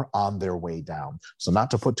even more on their way down. So not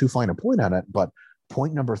to put too fine a point on it, but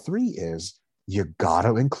point number 3 is you got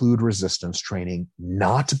to include resistance training,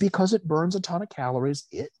 not because it burns a ton of calories.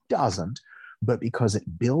 It doesn't. But because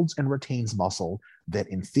it builds and retains muscle that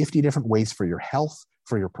in 50 different ways for your health,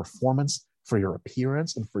 for your performance, for your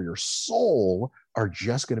appearance, and for your soul are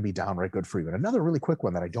just going to be downright good for you. And another really quick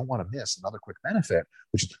one that I don't want to miss, another quick benefit,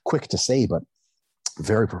 which is quick to say, but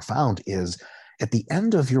very profound, is at the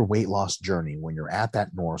end of your weight loss journey, when you're at that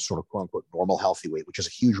sort of quote unquote normal healthy weight, which is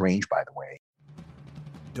a huge range, by the way.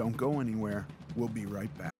 Don't go anywhere. We'll be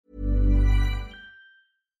right back.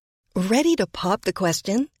 Ready to pop the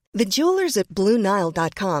question? The jewelers at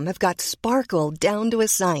BlueNile.com have got sparkle down to a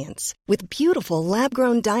science with beautiful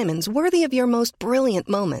lab-grown diamonds worthy of your most brilliant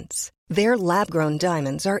moments. Their lab-grown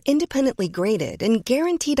diamonds are independently graded and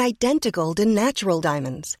guaranteed identical to natural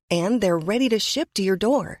diamonds, and they're ready to ship to your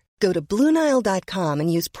door. Go to BlueNile.com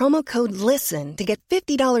and use promo code LISTEN to get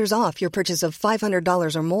 $50 off your purchase of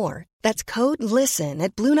 $500 or more. That's code LISTEN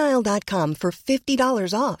at BlueNile.com for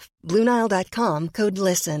 $50 off. BlueNile.com, code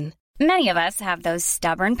LISTEN. Many of us have those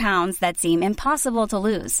stubborn pounds that seem impossible to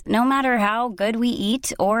lose, no matter how good we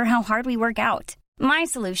eat or how hard we work out. My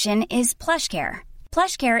solution is PlushCare.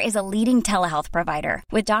 PlushCare is a leading telehealth provider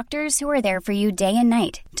with doctors who are there for you day and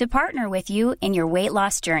night to partner with you in your weight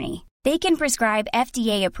loss journey. They can prescribe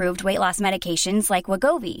FDA-approved weight loss medications like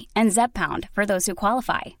Wegovy and Zepbound for those who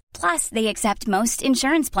qualify. Plus, they accept most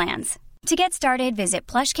insurance plans. To get started, visit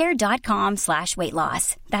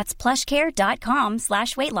plushcare.com/weightloss. That's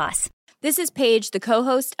plushcare.com/weightloss. This is Paige, the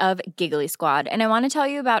co-host of Giggly Squad, and I want to tell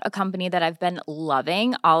you about a company that I've been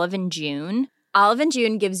loving, Olive & June. Olive &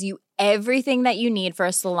 June gives you everything that you need for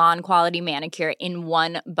a salon-quality manicure in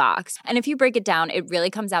one box. And if you break it down, it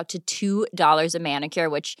really comes out to $2 a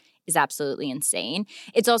manicure, which is absolutely insane.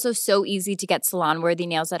 It's also so easy to get salon-worthy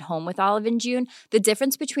nails at home with Olive & June. The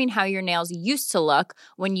difference between how your nails used to look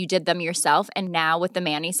when you did them yourself and now with the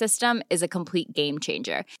Mani system is a complete game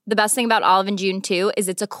changer. The best thing about Olive & June, too, is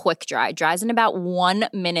it's a quick dry. Dries in about 1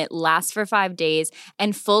 minute, lasts for 5 days,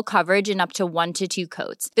 and full coverage in up to 1 to 2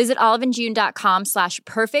 coats. Visit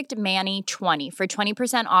oliveandjune.com/perfectmani20 for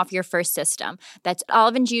 20% off your first system. That's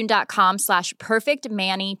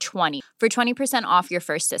oliveandjune.com/perfectmani20 for 20% off your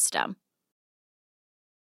first system.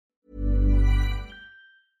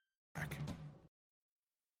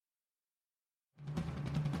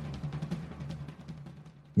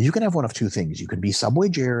 You can have one of two things. You can be Subway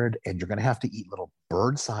Jared, and you're going to have to eat little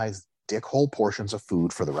bird-sized dickhole portions of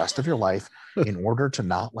food for the rest of your life in order to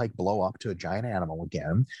not like blow up to a giant animal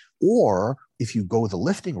again. Or if you go the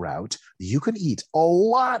lifting route, you can eat a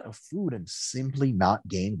lot of food and simply not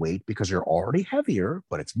gain weight because you're already heavier,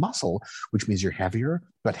 but it's muscle, which means you're heavier,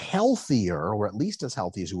 but healthier, or at least as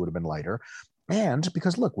healthy as you would have been lighter. And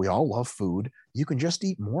because, look, we all love food, you can just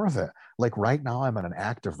eat more of it. Like right now, I'm in an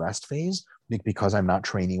active rest phase because I'm not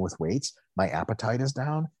training with weights. My appetite is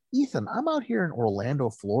down. Ethan, I'm out here in Orlando,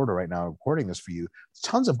 Florida right now recording this for you.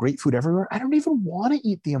 Tons of great food everywhere. I don't even want to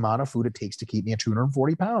eat the amount of food it takes to keep me at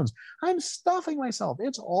 240 pounds. I'm stuffing myself.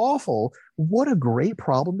 It's awful. What a great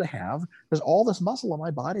problem to have, because all this muscle in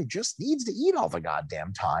my body just needs to eat all the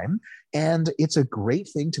goddamn time. And it's a great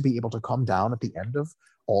thing to be able to come down at the end of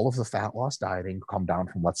all of the fat loss dieting come down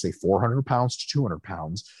from, let's say, 400 pounds to 200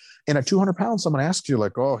 pounds. And at 200 pounds, someone asks you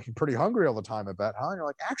like, oh, you're pretty hungry all the time, I bet, huh? And you're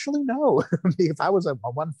like, actually, no. If I was a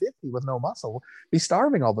 150 with no muscle, be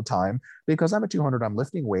starving all the time. Because I'm at 200, I'm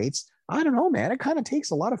lifting weights. I don't know, man. It kind of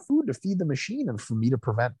takes a lot of food to feed the machine and for me to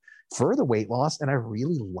prevent further weight loss. And I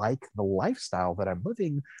really like the lifestyle that I'm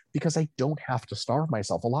living because I don't have to starve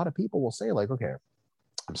myself. A lot of people will say like, okay,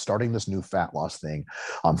 I'm starting this new fat loss thing.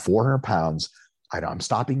 I'm 400 pounds. I'm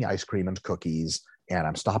stopping ice cream and cookies, and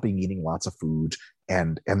I'm stopping eating lots of food.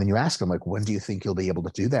 And then you ask them, like, when do you think you'll be able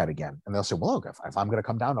to do that again? And they'll say, well, look, if I'm going to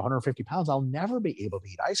come down to 150 pounds, I'll never be able to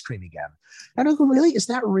eat ice cream again. And I go, really? Is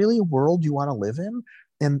that really a world you want to live in?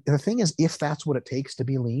 And the thing is, if that's what it takes to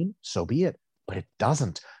be lean, so be it. But it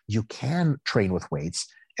doesn't. You can train with weights,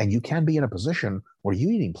 and you can be in a position where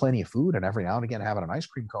you're eating plenty of food and every now and again having an ice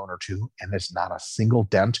cream cone or two, and there's not a single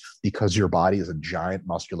dent because your body is a giant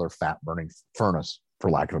muscular fat burning furnace, for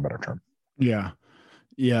lack of a better term. Yeah.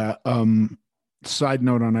 Yeah. Side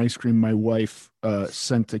note on ice cream, my wife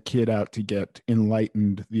sent a kid out to get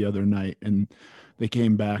Enlightened the other night, and they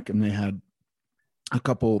came back and they had a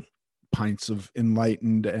couple pints of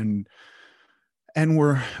Enlightened and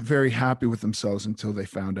were very happy with themselves until they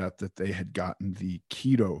found out that they had gotten the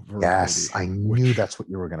keto variety. Yes, I knew that's what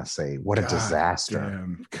you were going to say. What a disaster.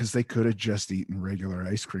 Because they could have just eaten regular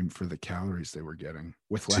ice cream for the calories they were getting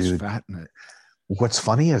with less fat in it. What's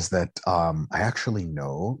funny is that I actually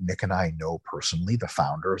know, Nick and I know personally the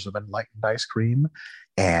founders of Enlightened Ice Cream,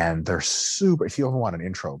 and they're super, if you ever want an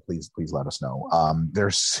intro, please let us know.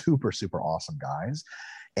 They're super, super awesome guys.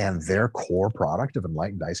 And their core product of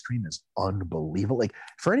Enlightened Ice Cream is unbelievable. Like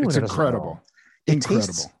for anyone, it's incredible. It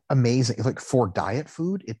tastes amazing. Like for diet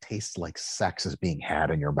food, it tastes like sex is being had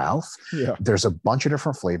in your mouth. Yeah. There's a bunch of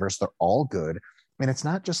different flavors. They're all good. And it's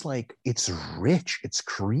not just like, it's rich, it's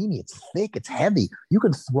creamy, it's thick, it's heavy. You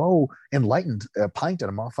can throw Enlightened a pint at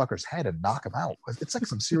a motherfucker's head and knock him out. It's like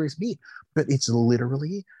some serious meat, but it's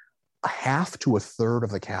literally a half to a third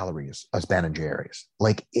of the calories as Ben & Jerry's.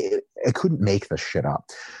 Like it couldn't make this shit up.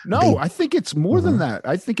 No, I think it's more than that.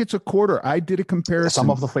 I think it's a quarter. I did a comparison.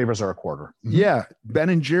 Some of the flavors are a quarter. Mm-hmm. Yeah.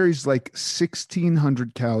 Ben & Jerry's like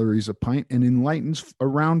 1,600 calories a pint, and Enlightened's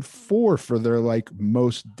around 4 for their like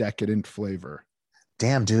most decadent flavor.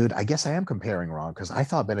 Damn, dude, I guess I am comparing wrong because I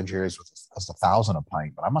thought Ben & Jerry's was 1,000 a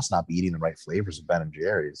pint, but I must not be eating the right flavors of Ben &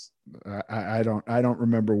 Jerry's. I don't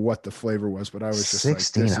remember what the flavor was, but I was just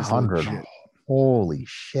 1,600. Like, holy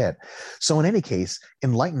shit. So in any case,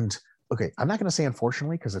 Enlightened, okay, I'm not going to say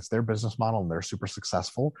unfortunately because it's their business model and they're super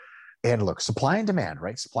successful. And look, supply and demand,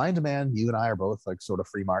 right? Supply and demand, you and I are both like sort of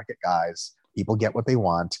free market guys. People get what they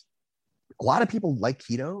want. A lot of people like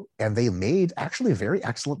keto, and they made actually a very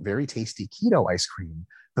excellent, very tasty keto ice cream.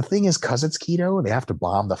 The thing is, because it's keto, they have to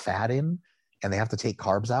bomb the fat in and they have to take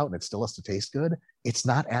carbs out, and it still has to taste good. It's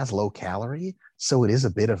not as low calorie. So it is a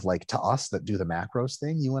bit of like, to us that do the macros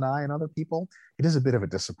thing, you and I and other people, it is a bit of a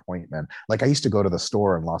disappointment. Like I used to go to the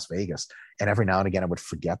store in Las Vegas, and every now and again I would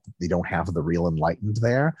forget that they don't have the real Enlightened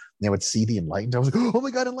there. And they would see the Enlightened. I was like, oh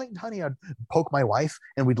my God, Enlightened honey. I'd poke my wife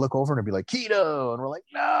and we'd look over and it'd be like keto. And we're like,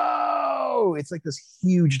 no, it's like this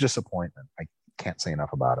huge disappointment. I can't say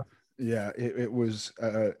enough about it. Yeah, it was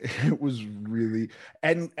really,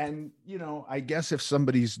 and you know, I guess if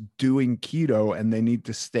somebody's doing keto and they need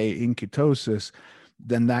to stay in ketosis,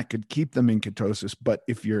 then that could keep them in ketosis. But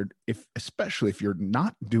especially if you're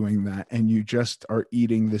not doing that and you just are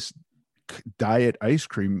eating this diet ice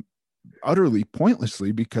cream utterly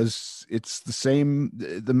pointlessly because it's the same,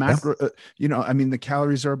 the macro, you know, I mean, the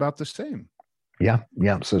calories are about the same. Yeah.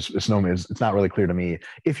 So it's not really clear to me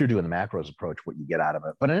if you're doing the macros approach, what you get out of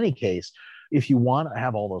it. But in any case, if you want to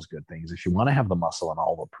have all those good things, if you want to have the muscle and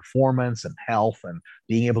all the performance and health and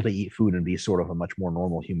being able to eat food and be sort of a much more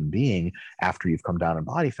normal human being after you've come down in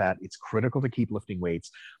body fat, it's critical to keep lifting weights.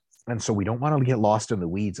 And so we don't want to get lost in the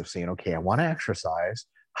weeds of saying, okay, I want to exercise.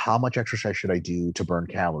 How much exercise should I do to burn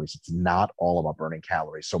calories? It's not all about burning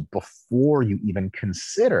calories. So before you even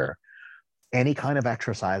consider any kind of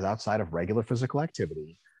exercise outside of regular physical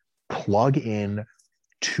activity, plug in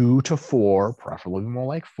 2 to 4, preferably more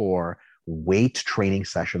like 4, weight training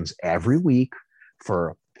sessions every week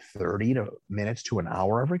for 30 minutes to an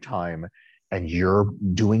hour every time. And you're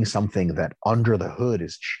doing something that under the hood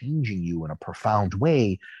is changing you in a profound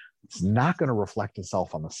way. It's not going to reflect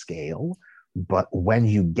itself on the scale. But when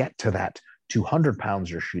you get to that 200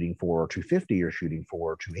 pounds you're shooting for, or 250 you're shooting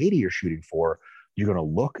for, or 280 you're shooting for, you're going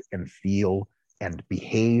to look and feel and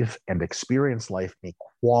behave and experience life in a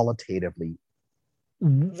qualitatively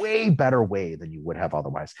way better way than you would have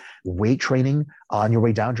otherwise. Weight training on your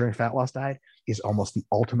way down during fat loss diet is almost the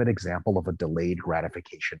ultimate example of a delayed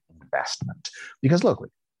gratification investment. Because look,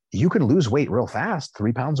 you can lose weight real fast,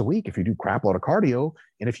 3 pounds a week, if you do crap load of cardio.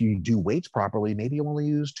 And if you do weights properly, maybe you only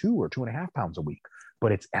use 2 or 2.5 pounds a week.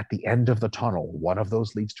 But it's at the end of the tunnel. One of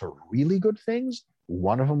those leads to really good things.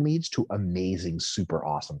 One of them leads to amazing, super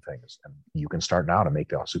awesome things. And you can start now to make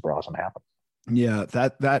the super awesome happen. Yeah,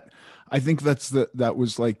 that I think that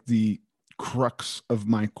was like the crux of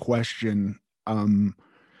my question.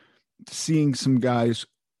 Seeing some guys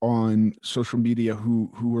on social media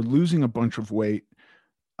who are losing a bunch of weight.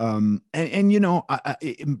 And you know,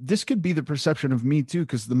 this could be the perception of me too,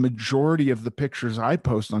 because the majority of the pictures I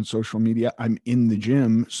post on social media, I'm in the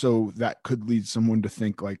gym. So that could lead someone to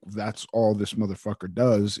think like, that's all this motherfucker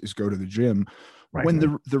does is go to the gym. Right.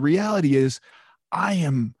 When the reality is I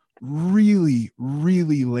am really,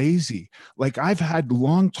 really lazy. Like I've had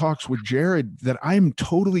long talks with Jared that I'm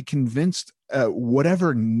totally convinced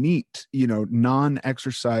whatever NEAT, you know,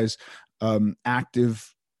 non-exercise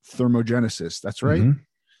active thermogenesis, that's right. Mm-hmm.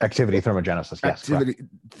 Activity thermogenesis. Yes. Activity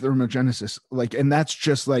thermogenesis. Like, and that's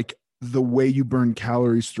just like the way you burn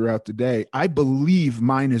calories throughout the day. I believe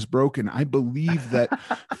mine is broken. I believe that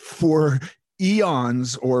for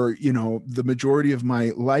eons, or, you know, the majority of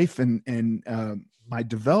my life and my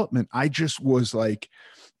development, I just was like,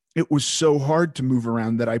 it was so hard to move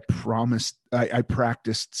around that I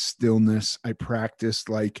practiced stillness. I practiced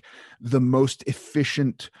like the most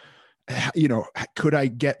efficient, you know, could I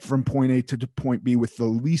get from point A to point B with the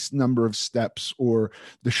least number of steps, or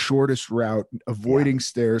the shortest route, avoiding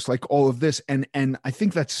stairs, like all of this. And I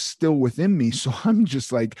think that's still within me. So I'm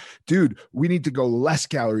just like, dude, we need to go less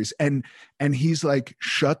calories. And he's like,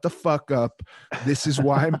 shut the fuck up. This is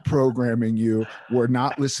why I'm programming you. We're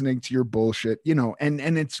not listening to your bullshit, you know, and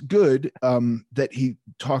it's good that he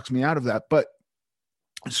talks me out of that. But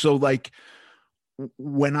so like,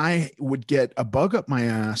 when I would get a bug up my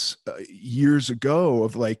ass years ago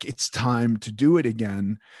of like, it's time to do it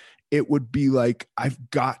again, it would be like,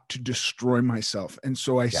 I've got to destroy myself. And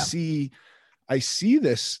so I see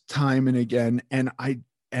this time and again, and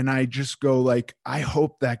I just go like, I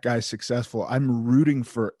hope that guy's successful. I'm rooting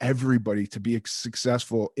for everybody to be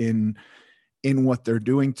successful in what they're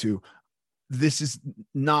doing too. This is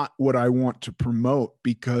not what I want to promote,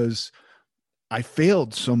 because I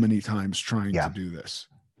failed so many times trying to do this.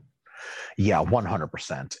 Yeah,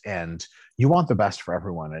 100%. And you want the best for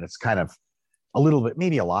everyone. And it's kind of a little bit,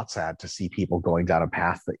 maybe a lot sad to see people going down a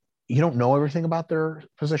path that you don't know everything about their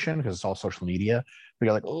position, because it's all social media. But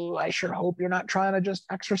you're like, oh, I sure hope you're not trying to just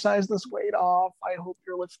exercise this weight off. I hope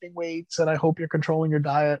you're lifting weights, and I hope you're controlling your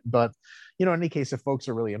diet. But, you know, in any case, if folks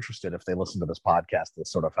are really interested, if they listen to this podcast, they'll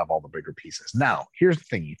sort of have all the bigger pieces. Now, here's the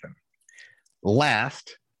thing, Ethan.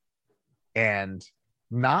 Last, and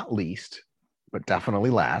not least, but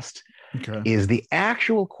definitely last, is the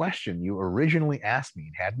actual question you originally asked me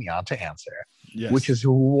and had me on to answer, which is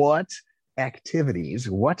what activities,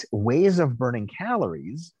 what ways of burning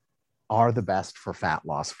calories are the best for fat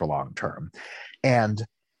loss for long term. And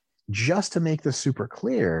just to make this super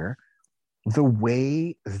clear, the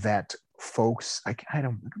way that folks,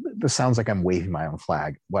 this sounds like I'm waving my own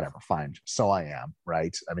flag, whatever, fine. So I am,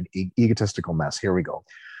 right? I'm an egotistical mess. Here we go.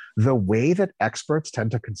 The way that experts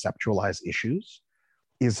tend to conceptualize issues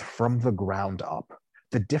is from the ground up.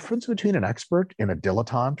 The difference between an expert and a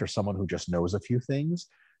dilettante, or someone who just knows a few things,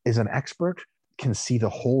 is an expert can see the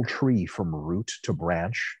whole tree from root to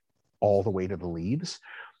branch all the way to the leaves,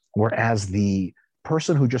 whereas the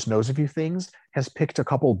person who just knows a few things has picked a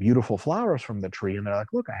couple beautiful flowers from the tree, and they're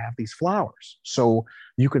like, look, I have these flowers. So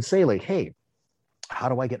you could say like, hey, how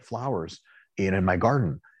do I get flowers in my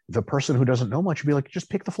garden? The person who doesn't know much would be like, just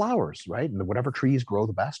pick the flowers, right? And whatever trees grow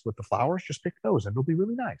the best with the flowers, just pick those and it'll be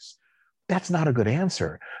really nice. That's not a good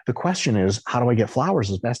answer. The question is, how do I get flowers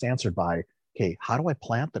is best answered by, okay, how do I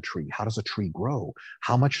plant the tree? How does a tree grow?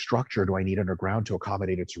 How much structure do I need underground to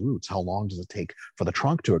accommodate its roots? How long does it take for the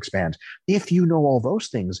trunk to expand? If you know all those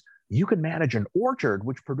things, you can manage an orchard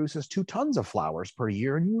which produces 2 tons of flowers per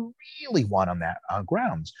year, and you really want on that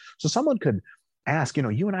grounds. So someone could ask, you know,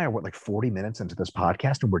 you and I are like 40 minutes into this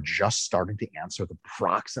podcast, and we're just starting to answer the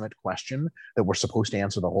proximate question that we're supposed to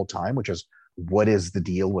answer the whole time, which is, what is the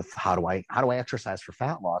deal with how do I exercise for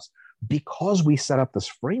fat loss? Because we set up this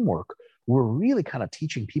framework, we're really kind of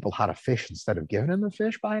teaching people how to fish instead of giving them the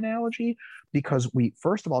fish, by analogy, because we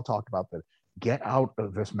first of all talked about the get out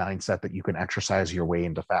of this mindset that you can exercise your way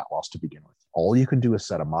into fat loss to begin with. All you can do is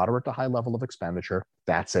set a moderate to high level of expenditure.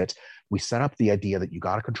 That's it. We set up the idea that you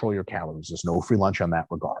got to control your calories. There's no free lunch on that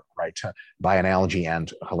regard, right? By analogy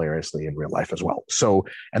and hilariously in real life as well. So,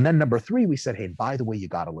 and then number 3, we said, hey, by the way, you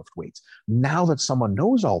got to lift weights. Now that someone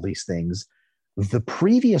knows all these things, the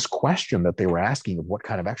previous question that they were asking of what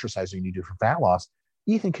kind of exercise do you need to do for fat loss,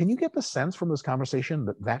 Ethan, can you get the sense from this conversation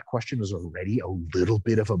that that question is already a little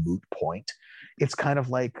bit of a moot point? It's kind of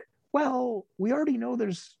like, well, we already know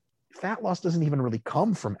there's fat loss doesn't even really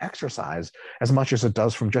come from exercise as much as it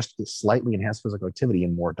does from just slightly enhanced physical activity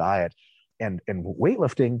and more diet and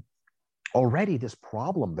weightlifting. Already this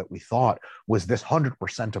problem that we thought was this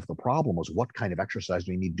 100% of the problem was what kind of exercise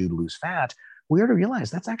do you need to do to lose fat? We already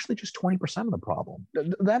realized that's actually just 20% of the problem.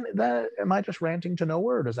 That am I just ranting to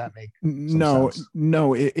nowhere, or does that make sense?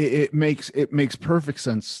 No, it makes perfect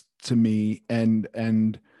sense to me, and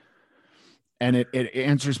it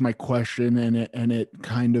answers my question, and it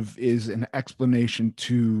kind of is an explanation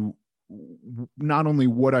to not only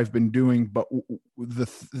what I've been doing, but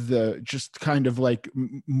the just kind of like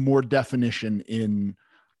more definition in,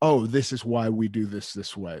 oh, this is why we do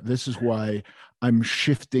this way. This is why I'm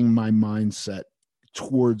shifting my mindset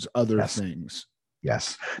towards other things.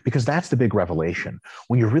 Yes, because that's the big revelation.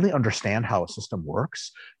 When you really understand how a system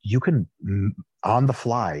works, you can, on the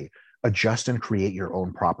fly, adjust and create your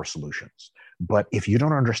own proper solutions. But if you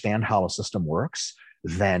don't understand how a system works,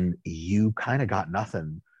 then you kind of got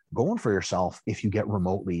nothing going for yourself if you get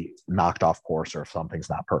remotely knocked off course or if something's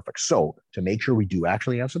not perfect. So to make sure we do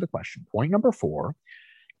actually answer the question, point number 4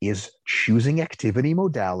 is choosing activity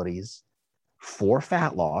modalities for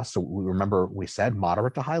fat loss. So we said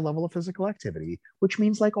moderate to high level of physical activity, which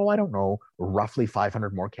means like, oh, I don't know, roughly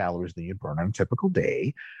 500 more calories than you'd burn on a typical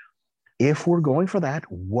day. If we're going for that,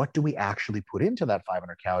 what do we actually put into that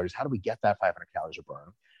 500 calories? How do we get that 500 calories of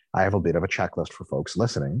burn? I have a bit of a checklist for folks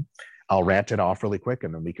listening. I'll rant it off really quick,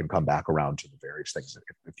 and then we can come back around to the various things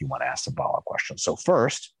if you want to ask some follow-up questions. So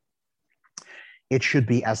first, it should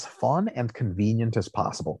be as fun and convenient as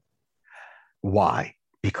possible. Why?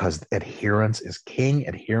 Because adherence is king,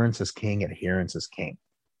 adherence is king, adherence is king.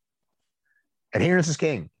 Adherence is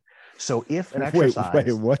king. So if an exercise...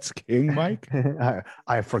 Wait, what's king, Mike?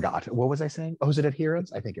 I forgot. What was I saying? Oh, is it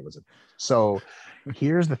adherence? I think it was. So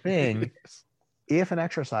here's the thing. If an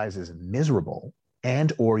exercise is miserable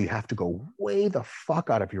and or you have to go way the fuck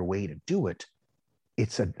out of your way to do it,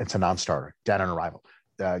 it's a non-starter, dead on arrival.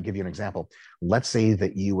 Give you an example. Let's say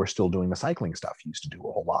that you were still doing the cycling stuff you used to do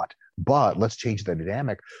a whole lot, but let's change the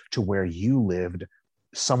dynamic to where you lived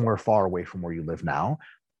somewhere far away from where you live now,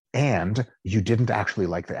 and you didn't actually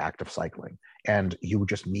like the act of cycling, and you would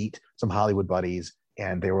just meet some Hollywood buddies,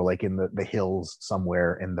 and they were like in the hills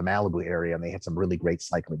somewhere in the Malibu area, and they had some really great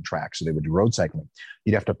cycling tracks, so they would do road cycling.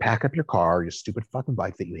 You'd have to pack up your car, your stupid fucking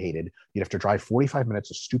bike that you hated. You'd have to drive 45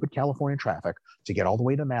 minutes of stupid California traffic to get all the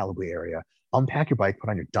way to the Malibu area, unpack your bike, put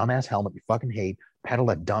on your dumbass helmet you fucking hate, pedal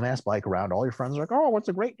that dumbass bike around. All your friends are like, oh, what's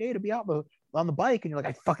a great day to be out on the bike. And you're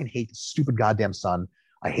like, I fucking hate the stupid goddamn sun.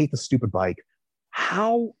 I hate the stupid bike.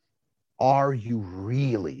 How are you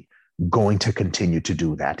really going to continue to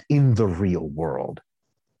do that in the real world?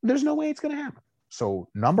 There's no way it's going to happen. So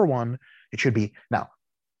number 1, it should be, now,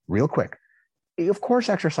 real quick, of course,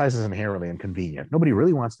 exercise is inherently inconvenient. Nobody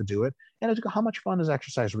really wants to do it. And how much fun is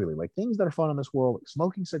exercise really? Like things that are fun in this world, like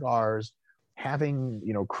smoking cigars, having,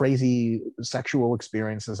 crazy sexual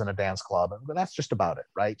experiences in a dance club. And that's just about it,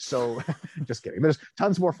 right? So just kidding. There's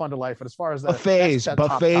tons more fun to life. But as far as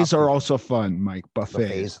buffets are also fun, Mike.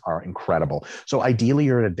 Buffets are incredible. So ideally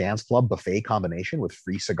you're at a dance club buffet combination with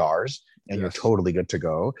free cigars and you're totally good to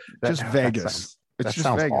go. Just Vegas. That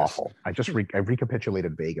sounds awful. I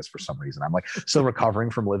recapitulated Vegas for some reason. I'm like still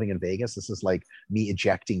recovering from living in Vegas. This is like me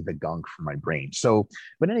ejecting the gunk from my brain. So,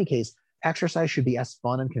 but in any case, exercise should be as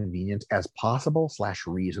fun and convenient as possible /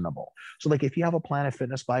 reasonable. So like if you have a Planet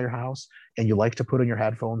Fitness by your house and you like to put in your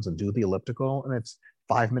headphones and do the elliptical and it's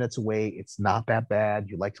 5 minutes away, it's not that bad.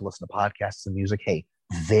 You like to listen to podcasts and music. Hey,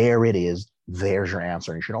 there it is. There's your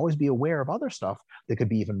answer. And you should always be aware of other stuff that could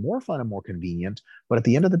be even more fun and more convenient. But at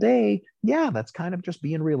the end of the day, yeah, that's kind of just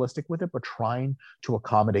being realistic with it, but trying to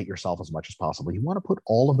accommodate yourself as much as possible. You want to put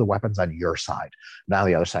all of the weapons on your side, not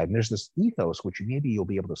the other side. And there's this ethos, which maybe you'll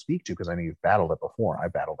be able to speak to because I know you've battled it before.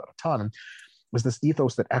 I've battled it a ton. Was this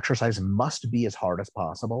ethos that exercise must be as hard as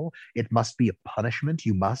possible. It must be a punishment.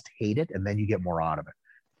 You must hate it, and then you get more out of it.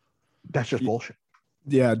 That's just bullshit.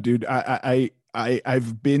 Yeah, dude.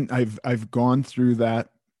 I've gone through that,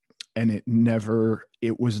 and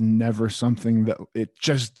it was never something that it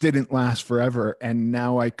just didn't last forever. And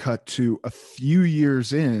now I cut to a few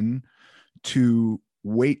years in to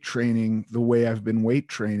weight training the way I've been weight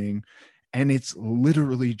training. and it's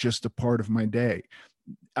literally just a part of my day.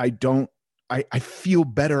 I feel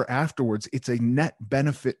better afterwards. It's a net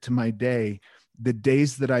benefit to my day. The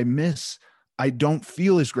days that I miss, I don't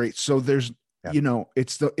feel as great. So there's,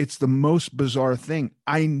 it's the most bizarre thing.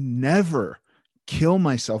 I never kill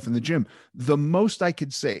myself in the gym. The most I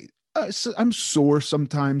could say, so I'm sore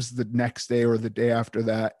sometimes the next day or the day after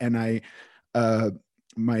that. And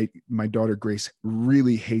my daughter Grace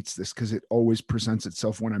really hates this because it always presents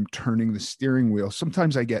itself when I'm turning the steering wheel.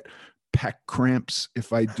 Sometimes I get pec cramps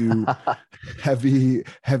if I do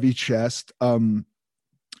heavy chest.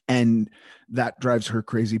 And that drives her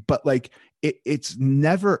crazy. But like, it's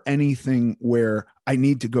never anything where I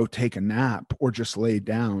need to go take a nap or just lay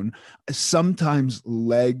down. Sometimes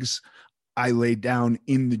legs, I lay down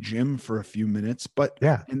in the gym for a few minutes, but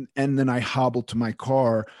and then I hobble to my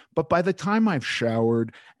car. But by the time I've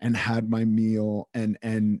showered and had my meal and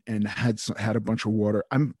had a bunch of water,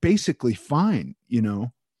 I'm basically fine,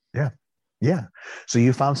 Yeah. So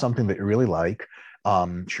you found something that you really like.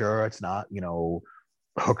 Sure, it's not,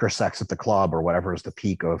 hooker sex at the club or whatever is the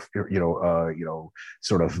peak of,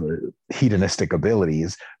 sort of hedonistic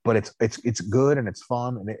abilities, but it's good and it's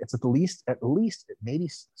fun. And it's at least maybe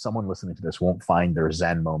someone listening to this won't find their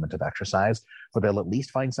Zen moment of exercise, but they'll at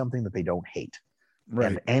least find something that they don't hate.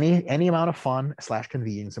 Right. And any amount of fun /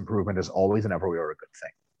 convenience improvement is always and everywhere a good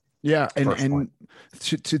thing. Yeah. And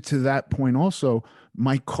to that point also,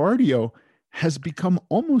 my cardio has become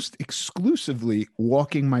almost exclusively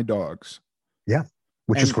walking my dogs. Yeah,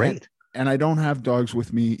 which is great. And I don't have dogs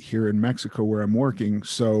with me here in Mexico where I'm working.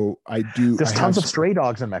 So there's tons of stray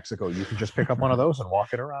dogs in Mexico. You can just pick up one of those and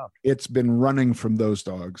walk it around. It's been running from those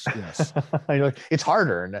dogs. Yes. It's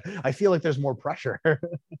harder. And I feel like there's more pressure.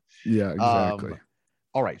 Yeah, exactly.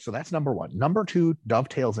 All right. So that's number one. Number two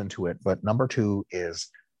dovetails into it, but number two is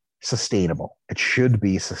sustainable. It should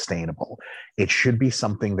be sustainable. It should be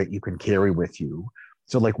something that you can carry with you.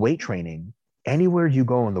 So like weight training, anywhere you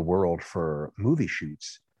go in the world for movie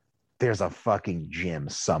shoots, there's a fucking gym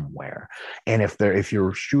somewhere. And if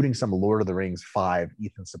you're shooting some Lord of the Rings 5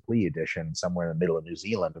 Ethan Suplee edition somewhere in the middle of New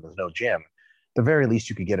Zealand and there's no gym, the very least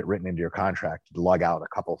you could get it written into your contract to lug out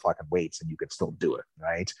a couple of fucking weights and you could still do it,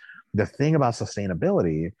 right? The thing about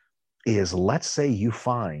sustainability is, let's say you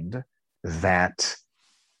find that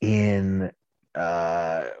in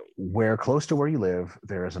where close to where you live,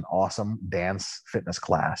 there is an awesome dance fitness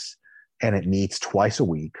class and it meets twice a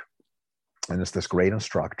week. And it's this great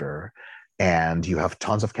instructor and you have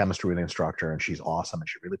tons of chemistry with the instructor and she's awesome and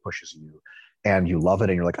she really pushes you and you love it.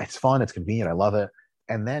 And you're like, it's fun. It's convenient. I love it.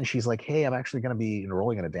 And then she's like, hey, I'm actually going to be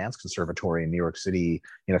enrolling in a dance conservatory in New York City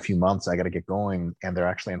in a few months. I got to get going. And they're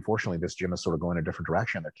actually, unfortunately, this gym is sort of going a different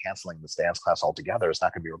direction. They're canceling this dance class altogether. It's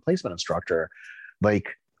not going to be a replacement instructor. Like,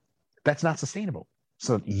 that's not sustainable.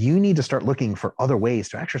 So you need to start looking for other ways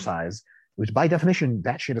to exercise, which by definition,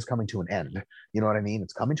 that shit is coming to an end. You know what I mean?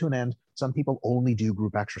 It's coming to an end. Some people only do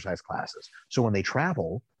group exercise classes. So when they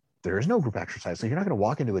travel, there is no group exercise. So you're not going to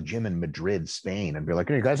walk into a gym in Madrid, Spain and be like,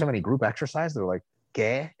 hey, you guys have any group exercise? They're like,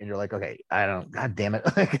 okay. And you're like, okay, I don't, God damn it.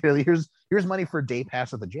 here's money for a day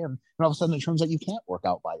pass at the gym. And all of a sudden it turns out you can't work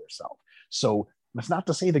out by yourself. So that's not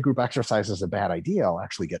to say the group exercise is a bad idea. I'll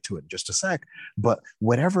actually get to it in just a sec. But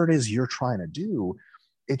whatever it is you're trying to do,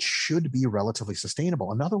 it should be relatively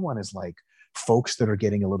sustainable. Another one is like folks that are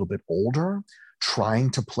getting a little bit older, trying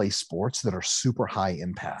to play sports that are super high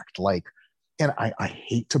impact. Like, and I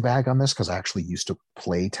hate to bag on this because I actually used to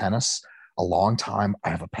play tennis a long time. I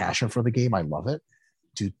have a passion for the game. I love it.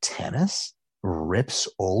 Dude, tennis rips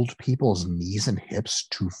old people's knees and hips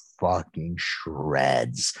to fucking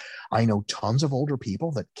shreds. I know tons of older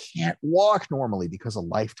people that can't walk normally because a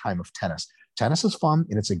lifetime of tennis. Tennis is fun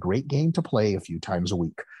and it's a great game to play a few times a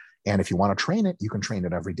week. And if you want to train it, you can train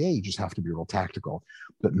it every day. You just have to be real tactical.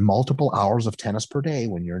 But multiple hours of tennis per day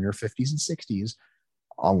when you're in your 50s and 60s,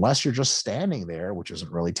 unless you're just standing there, which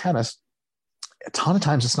isn't really tennis, a ton of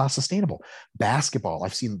times it's not sustainable. Basketball,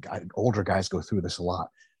 I've seen older guys go through this a lot.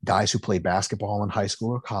 Guys who played basketball in high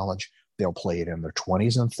school or college, they'll play it in their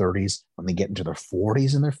 20s and 30s. When they get into their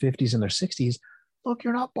 40s and their 50s and their 60s, look,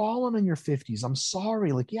 you're not balling in your 50s. I'm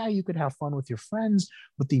sorry. Like, yeah, you could have fun with your friends,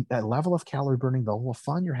 but that level of calorie burning, the level of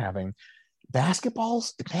fun you're having,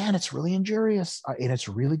 basketballs, man, it's really injurious and it's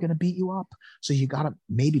really going to beat you up. So you got to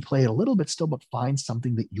maybe play it a little bit still, but find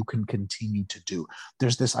something that you can continue to do.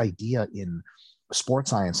 There's this idea in sports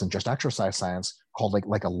science and just exercise science called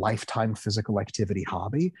like a lifetime physical activity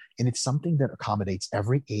hobby. And it's something that accommodates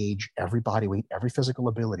every age, every body weight, every physical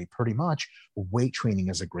ability, pretty much. Weight training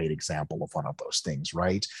is a great example of one of those things,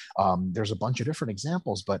 right? There's a bunch of different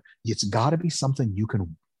examples, but it's got to be something you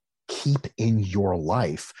can keep in your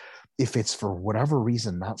life. If it's for whatever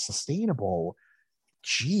reason not sustainable,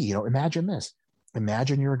 gee, imagine this.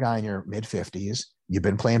 Imagine you're a guy in your mid 50s. You've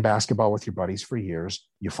been playing basketball with your buddies for years.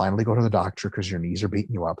 You finally go to the doctor because your knees are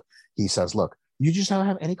beating you up. He says, look, you just don't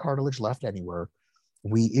have any cartilage left anywhere.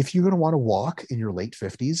 If you're going to want to walk in your late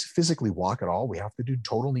 50s, physically walk at all, we have to do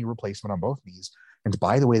total knee replacement on both knees. And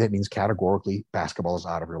by the way, that means categorically basketball is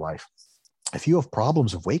out of your life. If you have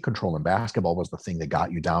problems of weight control and basketball was the thing that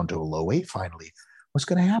got you down to a low weight finally, what's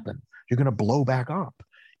going to happen? You're going to blow back up.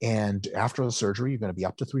 And after the surgery, you're going to be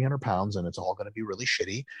up to 300 pounds and it's all going to be really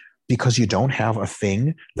shitty because you don't have a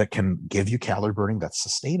thing that can give you calorie burning that's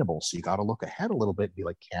sustainable. So you got to look ahead a little bit and be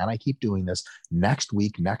like, can I keep doing this next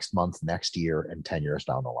week, next month, next year, and 10 years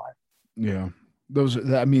down the line? Yeah.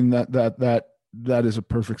 That is a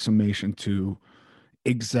perfect summation to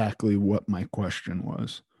exactly what my question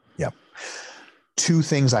was. Yep. 2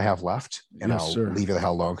 things I have left, and yes, I'll sir. leave you the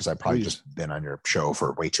hell alone because I've probably Please. just been on your show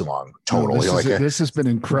for way too long. Total. No, this has been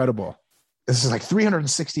incredible. This is like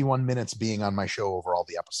 361 minutes being on my show over all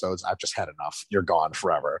the episodes. I've just had enough. You're gone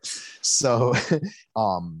forever. So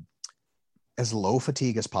as low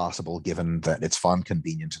fatigue as possible, given that it's fun,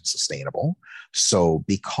 convenient, and sustainable. So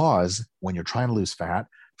because when you're trying to lose fat,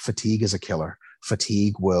 fatigue is a killer.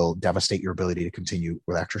 Fatigue will devastate your ability to continue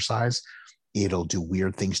with exercise. It'll do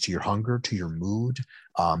weird things to your hunger, to your mood.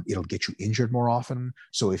 It'll get you injured more often.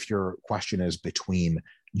 So if your question is between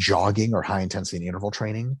jogging or high intensity interval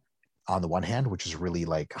training on the one hand, which is really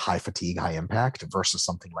like high fatigue, high impact, versus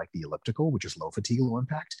something like the elliptical, which is low fatigue, low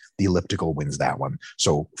impact, the elliptical wins that one.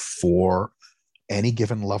 So for any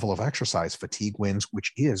given level of exercise, fatigue wins,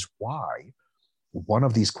 which is why one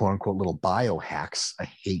of these quote unquote little biohacks, I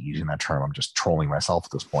hate using that term, I'm just trolling myself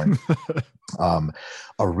at this point.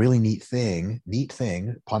 A really neat thing,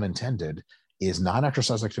 pun intended, is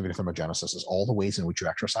non-exercise activity thermogenesis is all the ways in which you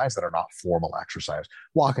exercise that are not formal exercise.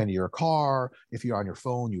 Walk into your car, if you're on your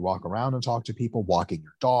phone, you walk around and talk to people, walking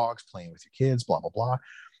your dogs, playing with your kids, blah, blah, blah.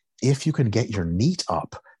 If you can get your NEAT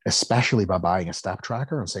up, especially by buying a step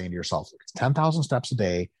tracker and saying to yourself, it's 10,000 steps a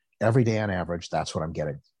day, every day on average, that's what I'm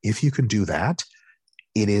getting. If you can do that,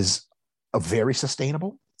 it is a very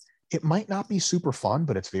sustainable. It might not be super fun,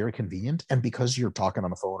 but it's very convenient. And because you're talking on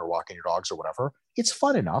the phone or walking your dogs or whatever, it's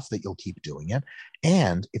fun enough that you'll keep doing it.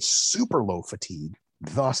 And it's super low fatigue.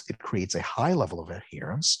 Thus, it creates a high level of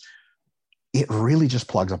adherence. It really just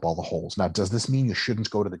plugs up all the holes. Now, does this mean you shouldn't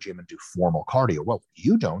go to the gym and do formal cardio? Well,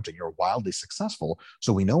 you don't, and you're wildly successful.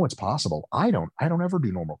 So we know it's possible. I don't ever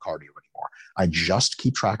do normal cardio anymore. I just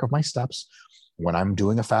keep track of my steps. When I'm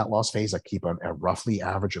doing a fat loss phase, I keep a roughly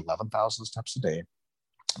average 11,000 steps a day.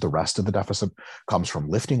 The rest of the deficit comes from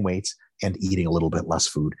lifting weights and eating a little bit less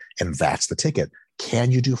food. And that's the ticket. Can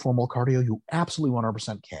you do formal cardio? You absolutely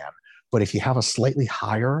 100% can. But if you have a slightly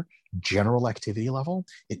higher general activity level,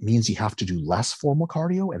 it means you have to do less formal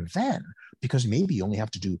cardio. And then, because maybe you only have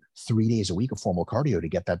to do 3 days a week of formal cardio to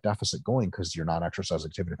get that deficit going because your non-exercise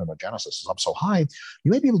activity thermogenesis is up so high,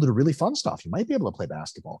 you might be able to do really fun stuff. You might be able to play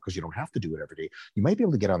basketball because you don't have to do it every day. You might be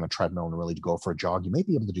able to get on the treadmill and really go for a jog. You might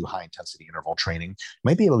be able to do high intensity interval training. You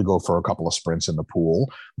might be able to go for a couple of sprints in the pool.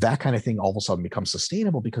 That kind of thing all of a sudden becomes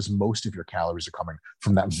sustainable because most of your calories are coming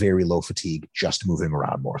from that very low fatigue, just moving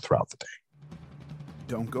around more throughout the day.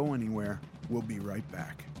 Don't go anywhere. We'll be right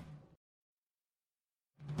back.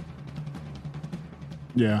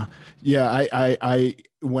 Yeah. I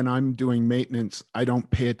when I'm doing maintenance, I don't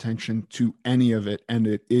pay attention to any of it. And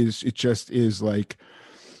it just is like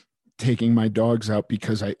taking my dogs out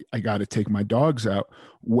because I got to take my dogs out.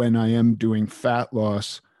 When I am doing fat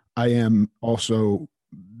loss, I am also,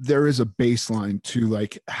 there is a baseline to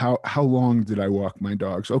like, how long did I walk my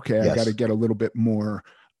dogs? Okay. Yes. I got to get a little bit more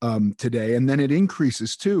today. And then it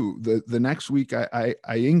increases too. The next week I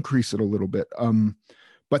increase it a little bit.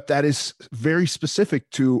 But that is very specific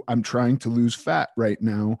to, I'm trying to lose fat right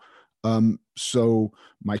now. So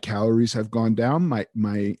my calories have gone down.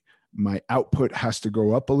 My output has to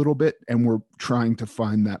go up a little bit, and we're trying to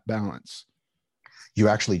find that balance. You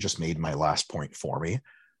actually just made my last point for me.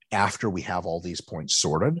 After we have all these points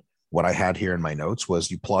sorted, what I had here in my notes was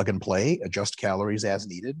you plug and play, adjust calories as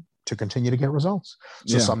needed to continue to get results.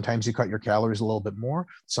 So sometimes you cut your calories a little bit more.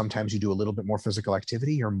 Sometimes you do a little bit more physical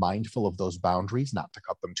activity. You're mindful of those boundaries, not to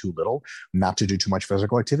cut them too little, not to do too much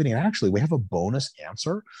physical activity. And actually, we have a bonus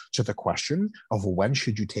answer to the question of when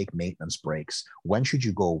should you take maintenance breaks? When should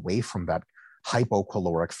you go away from that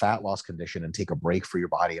hypocaloric fat loss condition and take a break for your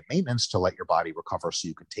body at maintenance to let your body recover so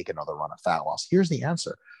you can take another run of fat loss? Here's the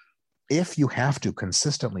answer. If you have to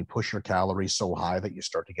consistently push your calories so high that you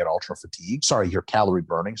start to get ultra fatigued, your calorie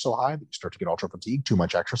burning so high that you start to get ultra fatigued, too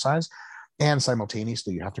much exercise, and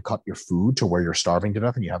simultaneously you have to cut your food to where you're starving to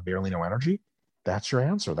death and you have barely no energy, that's your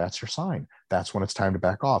answer. That's your sign. That's when it's time to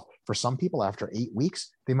back off. For some people, after 8 weeks,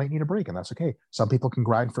 they might need a break, and that's okay. Some people can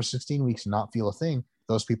grind for 16 weeks and not feel a thing.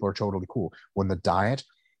 Those people are totally cool. When the diet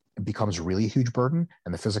becomes really a huge burden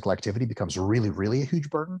and the physical activity becomes really, really a huge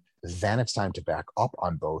burden, then it's time to back up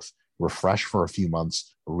on both, refresh for a few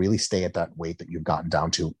months, really stay at that weight that you've gotten down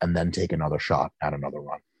to, and then take another shot at another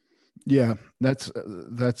run. Yeah, that's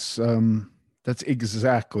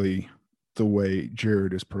exactly the way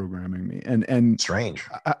Jared is programming me. And strange.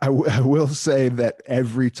 I will say that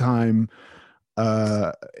every time,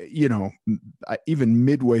 even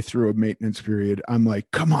midway through a maintenance period, I'm like,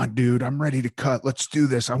 come on, dude, I'm ready to cut. Let's do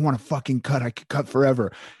this. I want to fucking cut. I could cut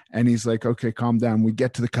forever. And he's like, okay, calm down. We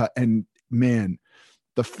get to the cut. And man,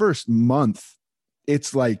 the first month,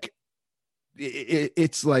 it's like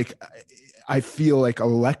I feel like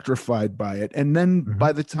electrified by it. And then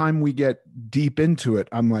by the time we get deep into it,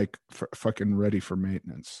 I'm like fucking ready for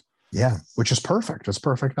maintenance. Yeah, which is perfect. It's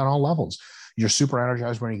perfect on all levels. You're super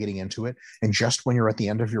energized when you're getting into it. And just when you're at the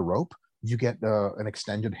end of your rope, you get an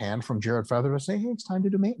extended hand from Jared Feather to say, hey, it's time to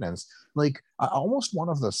do maintenance. Like almost one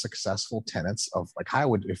of the successful tenets of like, how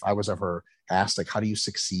would, if I was ever asked, like, how do you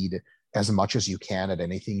succeed as much as you can at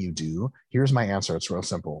anything you do? Here's my answer. It's real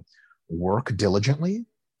simple. Work diligently,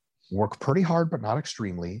 work pretty hard, but not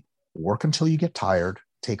extremely, work until you get tired,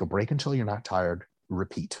 take a break until you're not tired,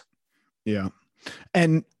 repeat. Yeah.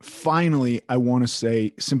 And finally, I want to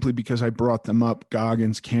say, simply because I brought them up,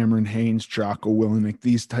 Goggins, Cameron Hanes, Jocko Willenick,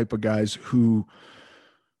 these type of guys who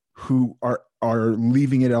are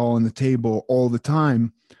leaving it all on the table all the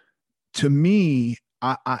time. To me,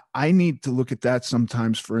 I need to look at that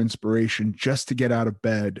sometimes for inspiration, just to get out of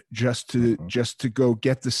bed, just to go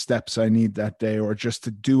get the steps I need that day, or just to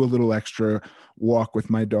do a little extra walk with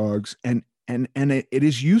my dogs. And it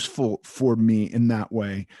is useful for me in that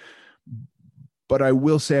way. But I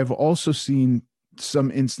will say I've also seen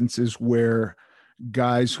some instances where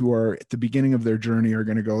guys who are at the beginning of their journey are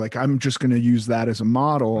going to go like, I'm just going to use that as a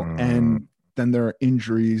model. And then there are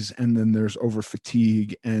injuries, and then there's over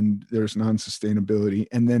fatigue, and there's non-sustainability.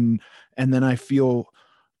 And then I feel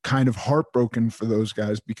kind of heartbroken for those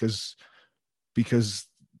guys because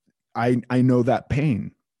I know that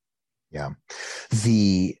pain. Yeah.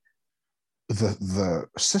 The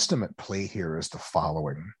system at play here is the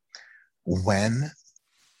following. When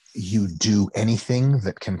you do anything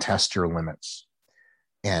that can test your limits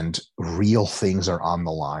and real things are on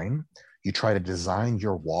the line, you try to design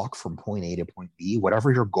your walk from point A to point B,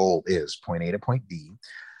 whatever your goal is, point A to point B,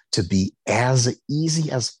 to be as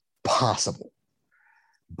easy as possible.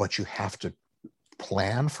 But you have to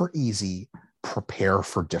plan for easy, prepare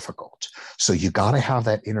for difficult. So you got to have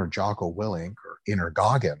that inner Jocko Willink or inner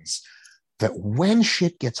Goggins, that when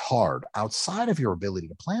shit gets hard outside of your ability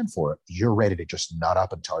to plan for it, you're ready to just nut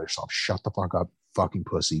up and tell yourself, shut the fuck up, fucking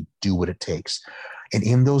pussy, do what it takes. And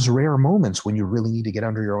in those rare moments when you really need to get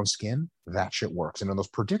under your own skin, that shit works. And in those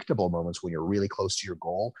predictable moments when you're really close to your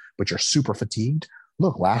goal, but you're super fatigued,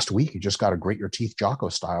 look, last week you just got to grit your teeth Jocko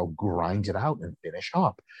style, grind it out and finish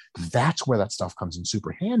up. That's where that stuff comes in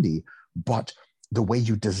super handy. But the way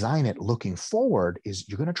you design it looking forward is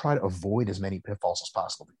you're going to try to avoid as many pitfalls as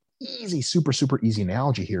possible. Easy, super, super easy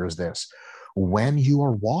analogy here is this. When you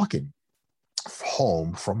are walking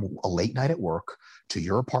home from a late night at work to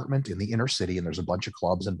your apartment in the inner city, and there's a bunch of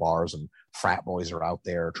clubs and bars and frat boys are out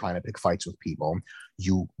there trying to pick fights with people,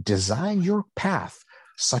 you design your path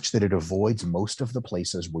such that it avoids most of the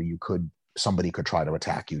places where somebody could try to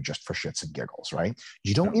attack you just for shits and giggles, right?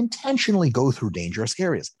 You don't intentionally go through dangerous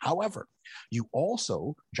areas. However, you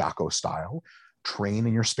also, Jocko style, train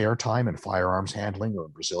in your spare time in firearms handling or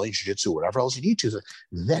Brazilian jiu-jitsu, whatever else you need to,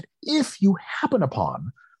 that if you happen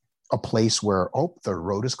upon a place where, the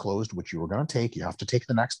road is closed, which you were going to take, you have to take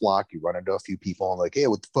the next block, you run into a few people and like, hey,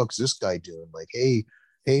 what the fuck's this guy doing? Like, hey,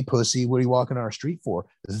 pussy, what are you walking on our street for?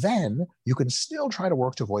 Then you can still try to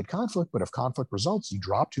work to avoid conflict, but if conflict results, you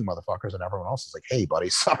drop two motherfuckers and everyone else is like, hey, buddy,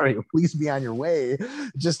 sorry, please be on your way.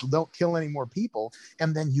 Just don't kill any more people.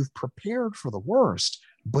 And then you've prepared for the worst,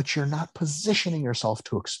 but you're not positioning yourself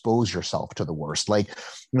to expose yourself to the worst. Like,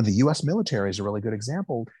 the US military is a really good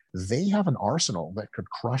example. They have an arsenal that could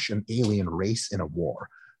crush an alien race in a war.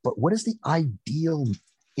 But what is the ideal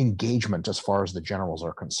engagement as far as the generals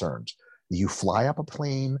are concerned? You fly up a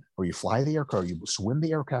plane, or you fly the aircraft, you swim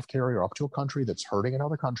the aircraft carrier up to a country that's hurting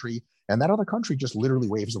another country, and that other country just literally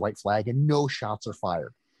waves a white flag and no shots are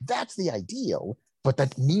fired. That's the ideal, but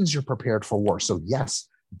that means you're prepared for war. So yes,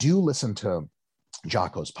 do listen to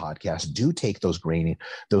Jocko's podcast, do take those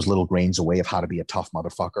little grains away of how to be a tough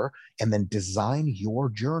motherfucker, and then design your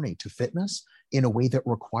journey to fitness in a way that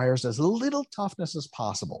requires as little toughness as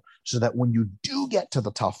possible, so that when you do get to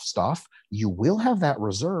the tough stuff, you will have that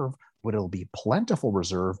reserve, but it'll be plentiful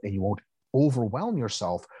reserve, and you won't overwhelm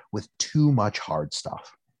yourself with too much hard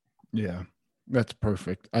stuff. Yeah, that's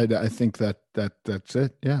perfect. I think that's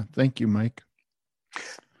it. Yeah. Thank you, Mike.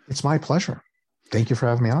 It's my pleasure. Thank you for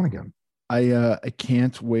having me on again. I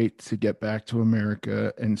can't wait to get back to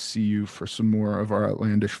America and see you for some more of our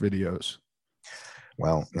outlandish videos.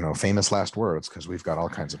 Well, famous last words, because we've got all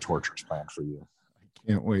kinds of tortures planned for you.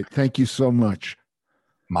 I can't wait. Thank you so much.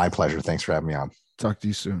 My pleasure. Thanks for having me on. Talk to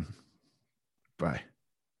you soon. Bye.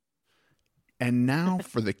 And now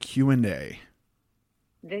for the Q&A.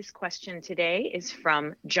 This question today is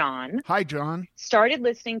from John. Hi, John. Started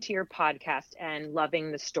listening to your podcast and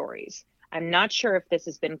loving the stories. I'm not sure if this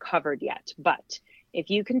has been covered yet, but if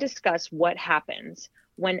you can discuss what happens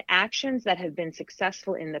when actions that have been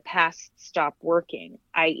successful in the past stop working,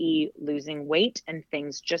 i.e. losing weight and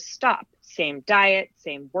things just stop. Same diet,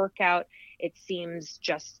 same workout. It seems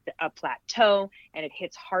just a plateau and it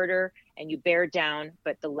hits harder and you bear down,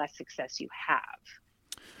 but the less success you have.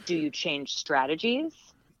 Do you change strategies?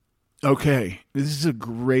 Okay, this is a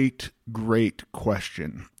great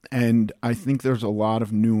question. And I think there's a lot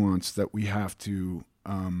of nuance that we have to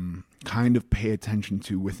kind of pay attention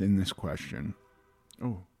to within this question.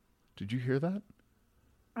 Oh, did you hear that?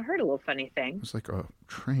 I heard a little funny thing. It was like a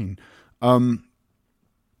train.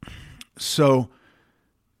 So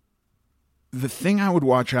the thing I would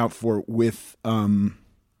watch out for with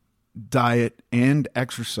diet and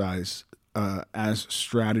exercise as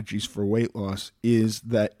strategies for weight loss is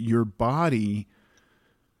that your body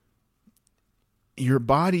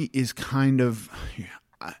is kind of,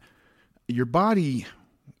 your body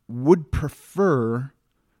would prefer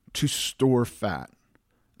to store fat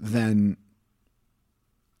than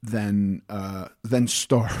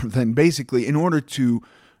starve. Then basically, in order to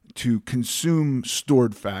consume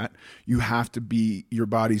stored fat, you have to be, your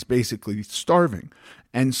body's basically starving.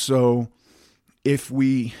 And so if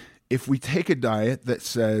we take a diet that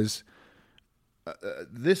says,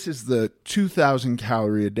 this is the 2,000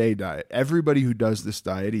 calorie a day diet. Everybody who does this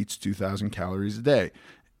diet eats 2,000 calories a day.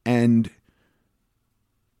 And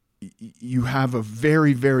you have a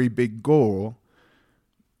very, very big goal.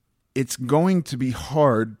 It's going to be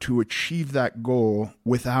hard to achieve that goal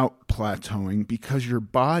without plateauing, because your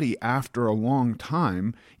body, after a long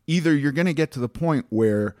time, either you're going to get to the point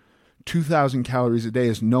where 2,000 calories a day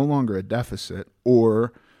is no longer a deficit,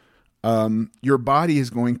 or your body is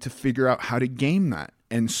going to figure out how to game that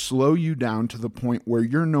and slow you down to the point where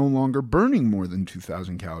you're no longer burning more than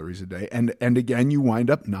 2,000 calories a day. And again, you wind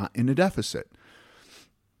up not in a deficit.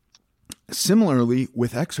 Similarly,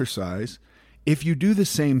 with exercise, if you do the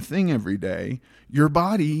same thing every day, your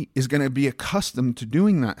body is going to be accustomed to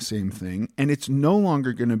doing that same thing, and it's no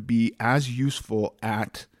longer going to be as useful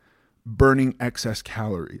at burning excess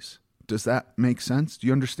calories. Does that make sense? Do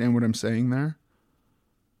you understand what I'm saying there?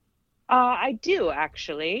 I do,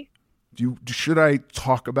 actually. Should I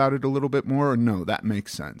talk about it a little bit more, or no? That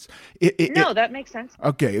makes sense. That makes sense.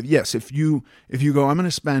 Okay, yes. If you go, I'm going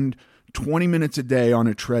to spend 20 minutes a day on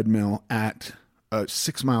a treadmill at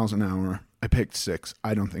 6 miles an hour. I picked 6.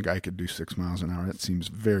 I don't think I could do 6 miles an hour. That seems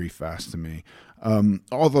very fast to me.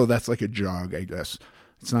 Although that's like a jog, I guess.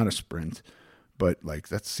 It's not a sprint, but like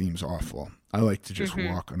that seems awful. I like to just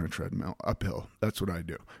walk on a treadmill uphill. That's what I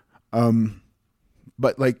do.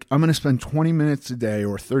 But like, I'm going to spend 20 minutes a day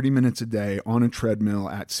or 30 minutes a day on a treadmill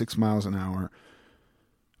at 6 miles an hour.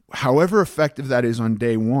 However effective that is on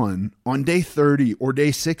day 1, on day 30 or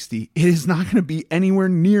day 60, it is not going to be anywhere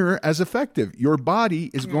near as effective. Your body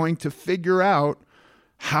is going to figure out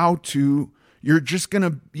how to, you're just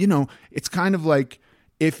going to, it's kind of like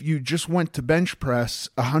if you just went to bench press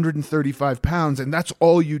 135 pounds and that's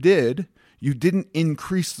all you did, you didn't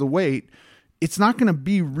increase the weight. It's not going to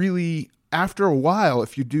be really, after a while,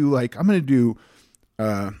 if you do like, I'm going to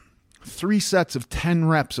do 3 sets of 10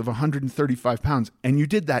 reps of 135 pounds, and you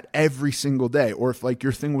did that every single day, or if like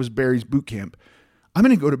your thing was Barry's Boot Camp, I'm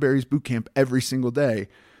going to go to Barry's Boot Camp every single day.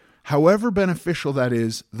 However beneficial that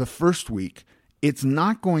is the first week, it's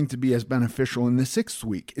not going to be as beneficial in the 6th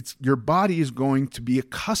week. Your body is going to be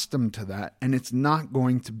accustomed to that, and it's not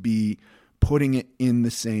going to be putting it in the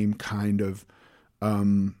same kind of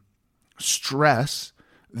stress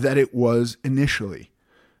that it was initially.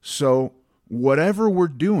 So whatever we're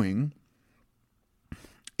doing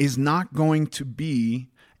is not going to be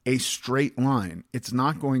a straight line. It's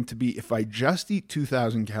not going to be, if I just eat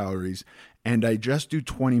 2,000 calories and I just do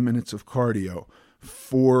 20 minutes of cardio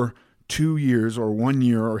for 2 years or 1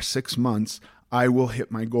 year or 6 months, I will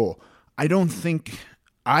hit my goal.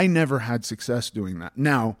 I never had success doing that.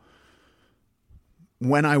 Now,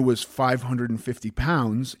 when I was 550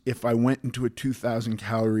 pounds, if I went into a 2,000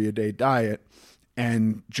 calorie a day diet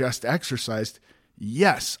and just exercised,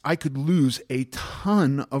 yes, I could lose a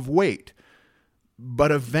ton of weight.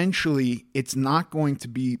 But eventually it's not going to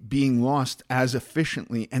be being lost as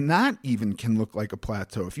efficiently. And that even can look like a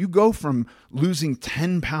plateau. If you go from losing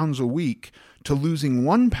 10 pounds a week to losing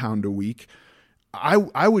 1 pound a week,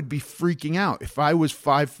 I would be freaking out. If I was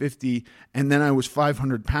 550 and then I was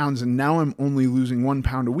 500 pounds and now I'm only losing 1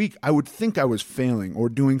 pound a week, I would think I was failing or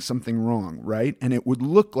doing something wrong, right? And it would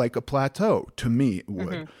look like a plateau to me. It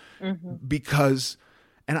would. Because...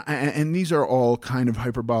 And these are all kind of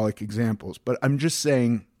hyperbolic examples, but I'm just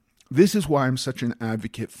saying this is why I'm such an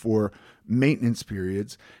advocate for maintenance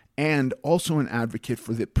periods and also an advocate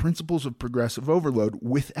for the principles of progressive overload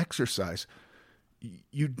with exercise.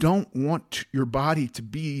 You don't want your body to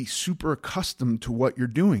be super accustomed to what you're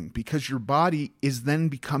doing because your body is then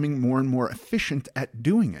becoming more and more efficient at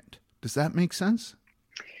doing it. Does that make sense?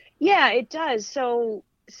 Yeah, it does. So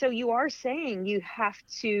you are saying you have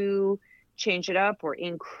to change it up or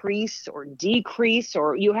increase or decrease,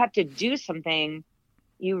 or you have to do something.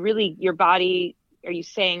 Your body, are you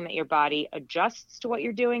saying that your body adjusts to what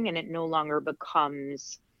you're doing and it no longer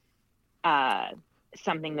becomes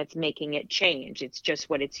something that's making it change? It's just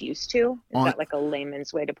what it's used to? Is that like a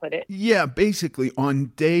layman's way to put it? Yeah, basically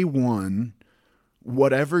on day one,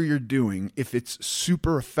 whatever you're doing, if it's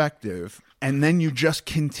super effective and then you just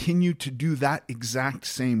continue to do that exact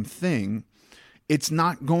same thing, it's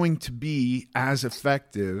not going to be as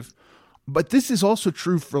effective. But this is also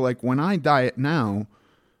true for like when I diet now,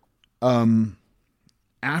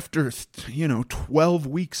 after 12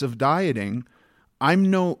 weeks of dieting,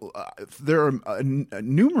 there are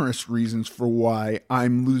numerous reasons for why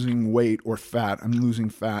I'm losing weight or fat. I'm losing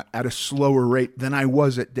fat at a slower rate than I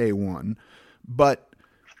was at day one. But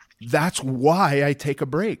that's why I take a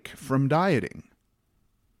break from dieting.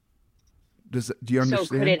 Do you understand?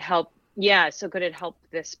 So could it help? Yeah. So could it help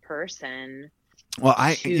this person? Well,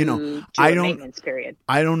 maintenance period.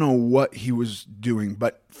 I don't know what he was doing,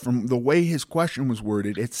 but from the way his question was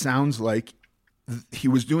worded, it sounds like he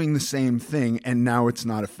was doing the same thing and now it's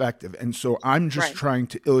not effective. And so I'm just trying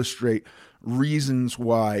to illustrate reasons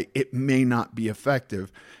why it may not be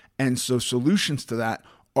effective. And so solutions to that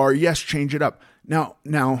are, yes, change it up. Now,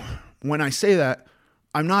 when I say that,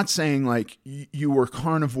 I'm not saying like you were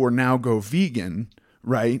carnivore, now go vegan,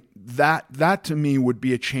 right? That to me would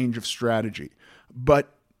be a change of strategy.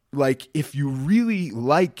 But like if you really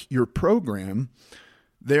like your program,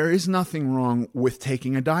 there is nothing wrong with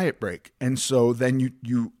taking a diet break. And so then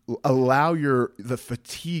you allow the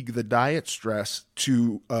fatigue, the diet stress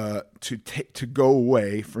to go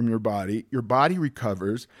away from your body. Your body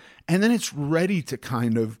recovers, and then it's ready to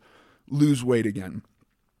kind of lose weight again.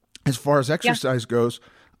 As far as exercise goes,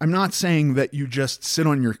 I'm not saying that you just sit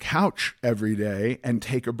on your couch every day and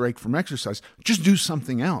take a break from exercise. Just do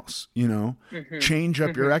something else, change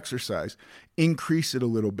up your exercise, increase it a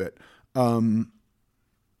little bit.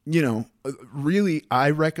 Really, I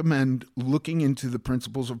recommend looking into the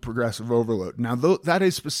principles of progressive overload. Now, that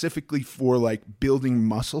is specifically for like building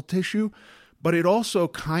muscle tissue, but it also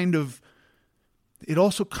kind of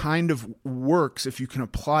works if you can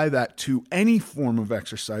apply that to any form of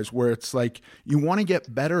exercise where it's like you want to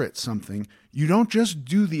get better at something. You don't just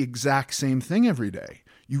do the exact same thing every day.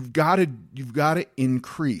 You've got to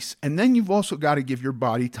increase. And then you've also got to give your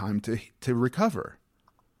body time to recover.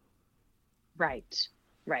 Right.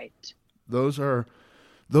 Those are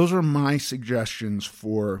my suggestions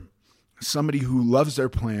for somebody who loves their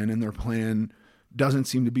plan and their plan doesn't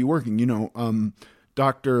seem to be working.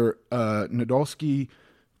 Dr. Nadolsky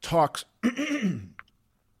talks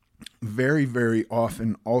very, very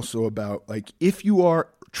often also about like if you are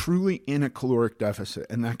truly in a caloric deficit,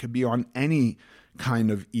 and that could be on any kind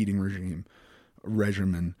of eating regime,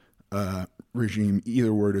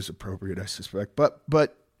 either word is appropriate, I suspect. But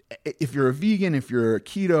if you're a vegan, if you're a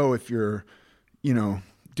keto, if you're,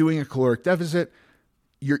 doing a caloric deficit,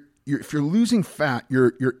 if you're losing fat,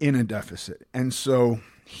 you're in a deficit. And so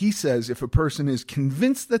he says if a person is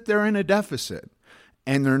convinced that they're in a deficit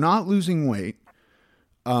and they're not losing weight,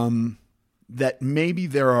 that maybe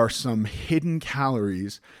there are some hidden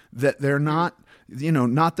calories that they're not,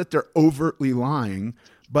 not that they're overtly lying,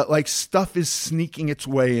 but like stuff is sneaking its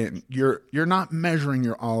way in. You're not measuring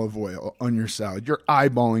your olive oil on your salad. You're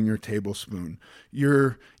eyeballing your tablespoon.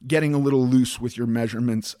 You're getting a little loose with your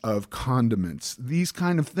measurements of condiments. These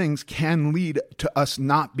kind of things can lead to us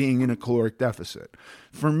not being in a caloric deficit.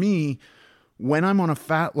 For me, when I'm on a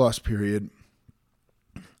fat loss period,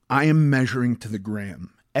 I am measuring to the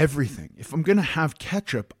gram. Everything. If I'm going to have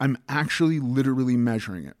ketchup, I'm actually literally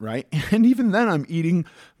measuring it, right? And even then, I'm eating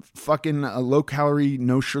fucking low-calorie,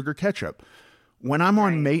 no-sugar ketchup. When I'm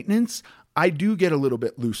on maintenance, I do get a little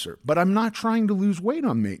bit looser, but I'm not trying to lose weight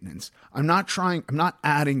on maintenance. I'm not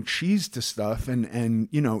adding cheese to stuff and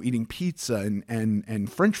eating pizza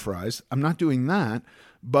and French fries. I'm not doing that,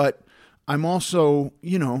 but I'm also,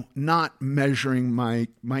 not measuring my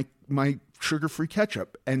sugar-free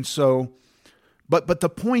ketchup. And so... But the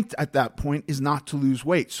point at that point is not to lose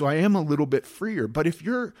weight. So I am a little bit freer. But if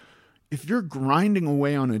you're grinding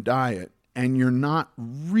away on a diet and you're not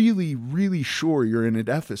really, really sure you're in a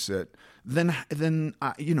deficit, then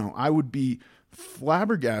I would be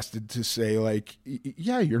flabbergasted to say like,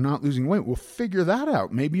 yeah, you're not losing weight. Well, figure that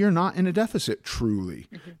out. Maybe you're not in a deficit truly.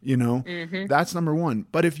 That's number one.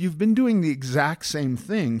 But if you've been doing the exact same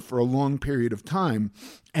thing for a long period of time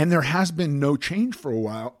and there has been no change for a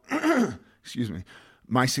while, excuse me,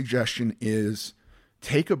 my suggestion is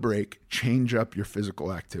take a break, change up your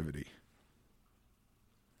physical activity.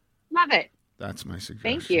 Love it. That's my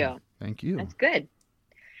suggestion. Thank you. Thank you. That's good.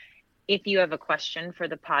 If you have a question for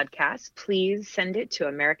the podcast, please send it to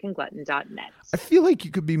americanglutton.net. I feel like you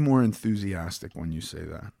could be more enthusiastic when you say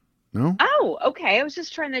that. No? Oh, okay. I was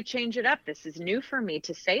just trying to change it up. This is new for me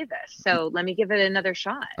to say this. So let me give it another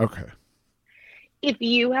shot. Okay. If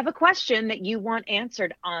you have a question that you want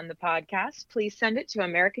answered on the podcast, please send it to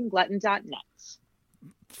americanglutton.net.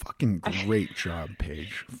 Fucking great job,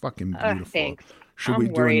 Paige. Fucking beautiful. Thanks. Should we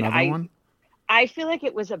do another one? I feel like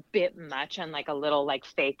it was a bit much and like a little like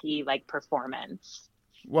fakey like performance.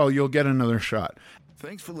 Well, you'll get another shot.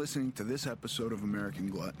 Thanks for listening to this episode of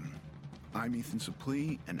American Glutton. I'm Ethan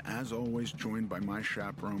Suplee, and as always, joined by my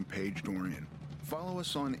chaperone, Paige Dorian. Follow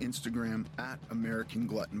us on Instagram at American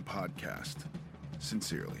Glutton Podcast.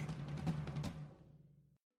 Sincerely.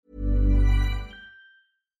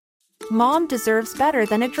 Mom deserves better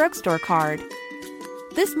than a drugstore card.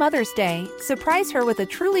 This Mother's Day, surprise her with a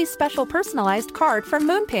truly special personalized card from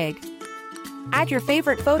Moonpig. Add your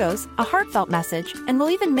favorite photos, a heartfelt message, and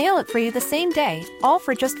we'll even mail it for you the same day, all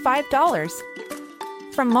for just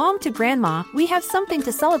 $5. From mom to grandma, we have something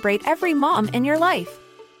to celebrate every mom in your life.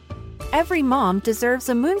 Every mom deserves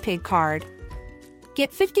a Moonpig card.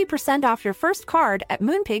 Get 50% off your first card at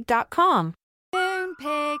Moonpig.com.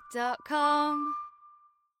 Moonpig.com.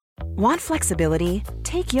 Want flexibility?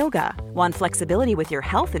 Take yoga. Want flexibility with your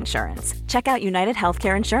health insurance? Check out United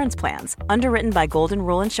Healthcare Insurance Plans. Underwritten by Golden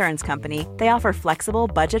Rule Insurance Company, they offer flexible,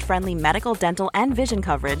 budget-friendly medical, dental, and vision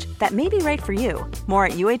coverage that may be right for you. More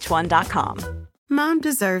at UH1.com. Mom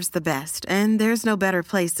deserves the best, and there's no better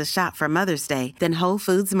place to shop for Mother's Day than Whole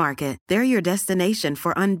Foods Market. They're your destination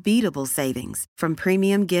for unbeatable savings, from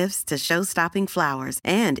premium gifts to show-stopping flowers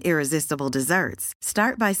and irresistible desserts.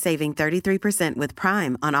 Start by saving 33% with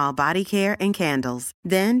Prime on all body care and candles.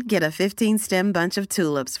 Then get a 15-stem bunch of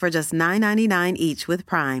tulips for just $9.99 each with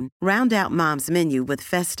Prime. Round out Mom's menu with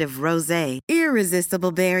festive rosé,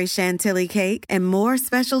 irresistible berry chantilly cake, and more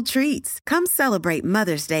special treats. Come celebrate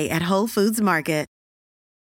Mother's Day at Whole Foods Market.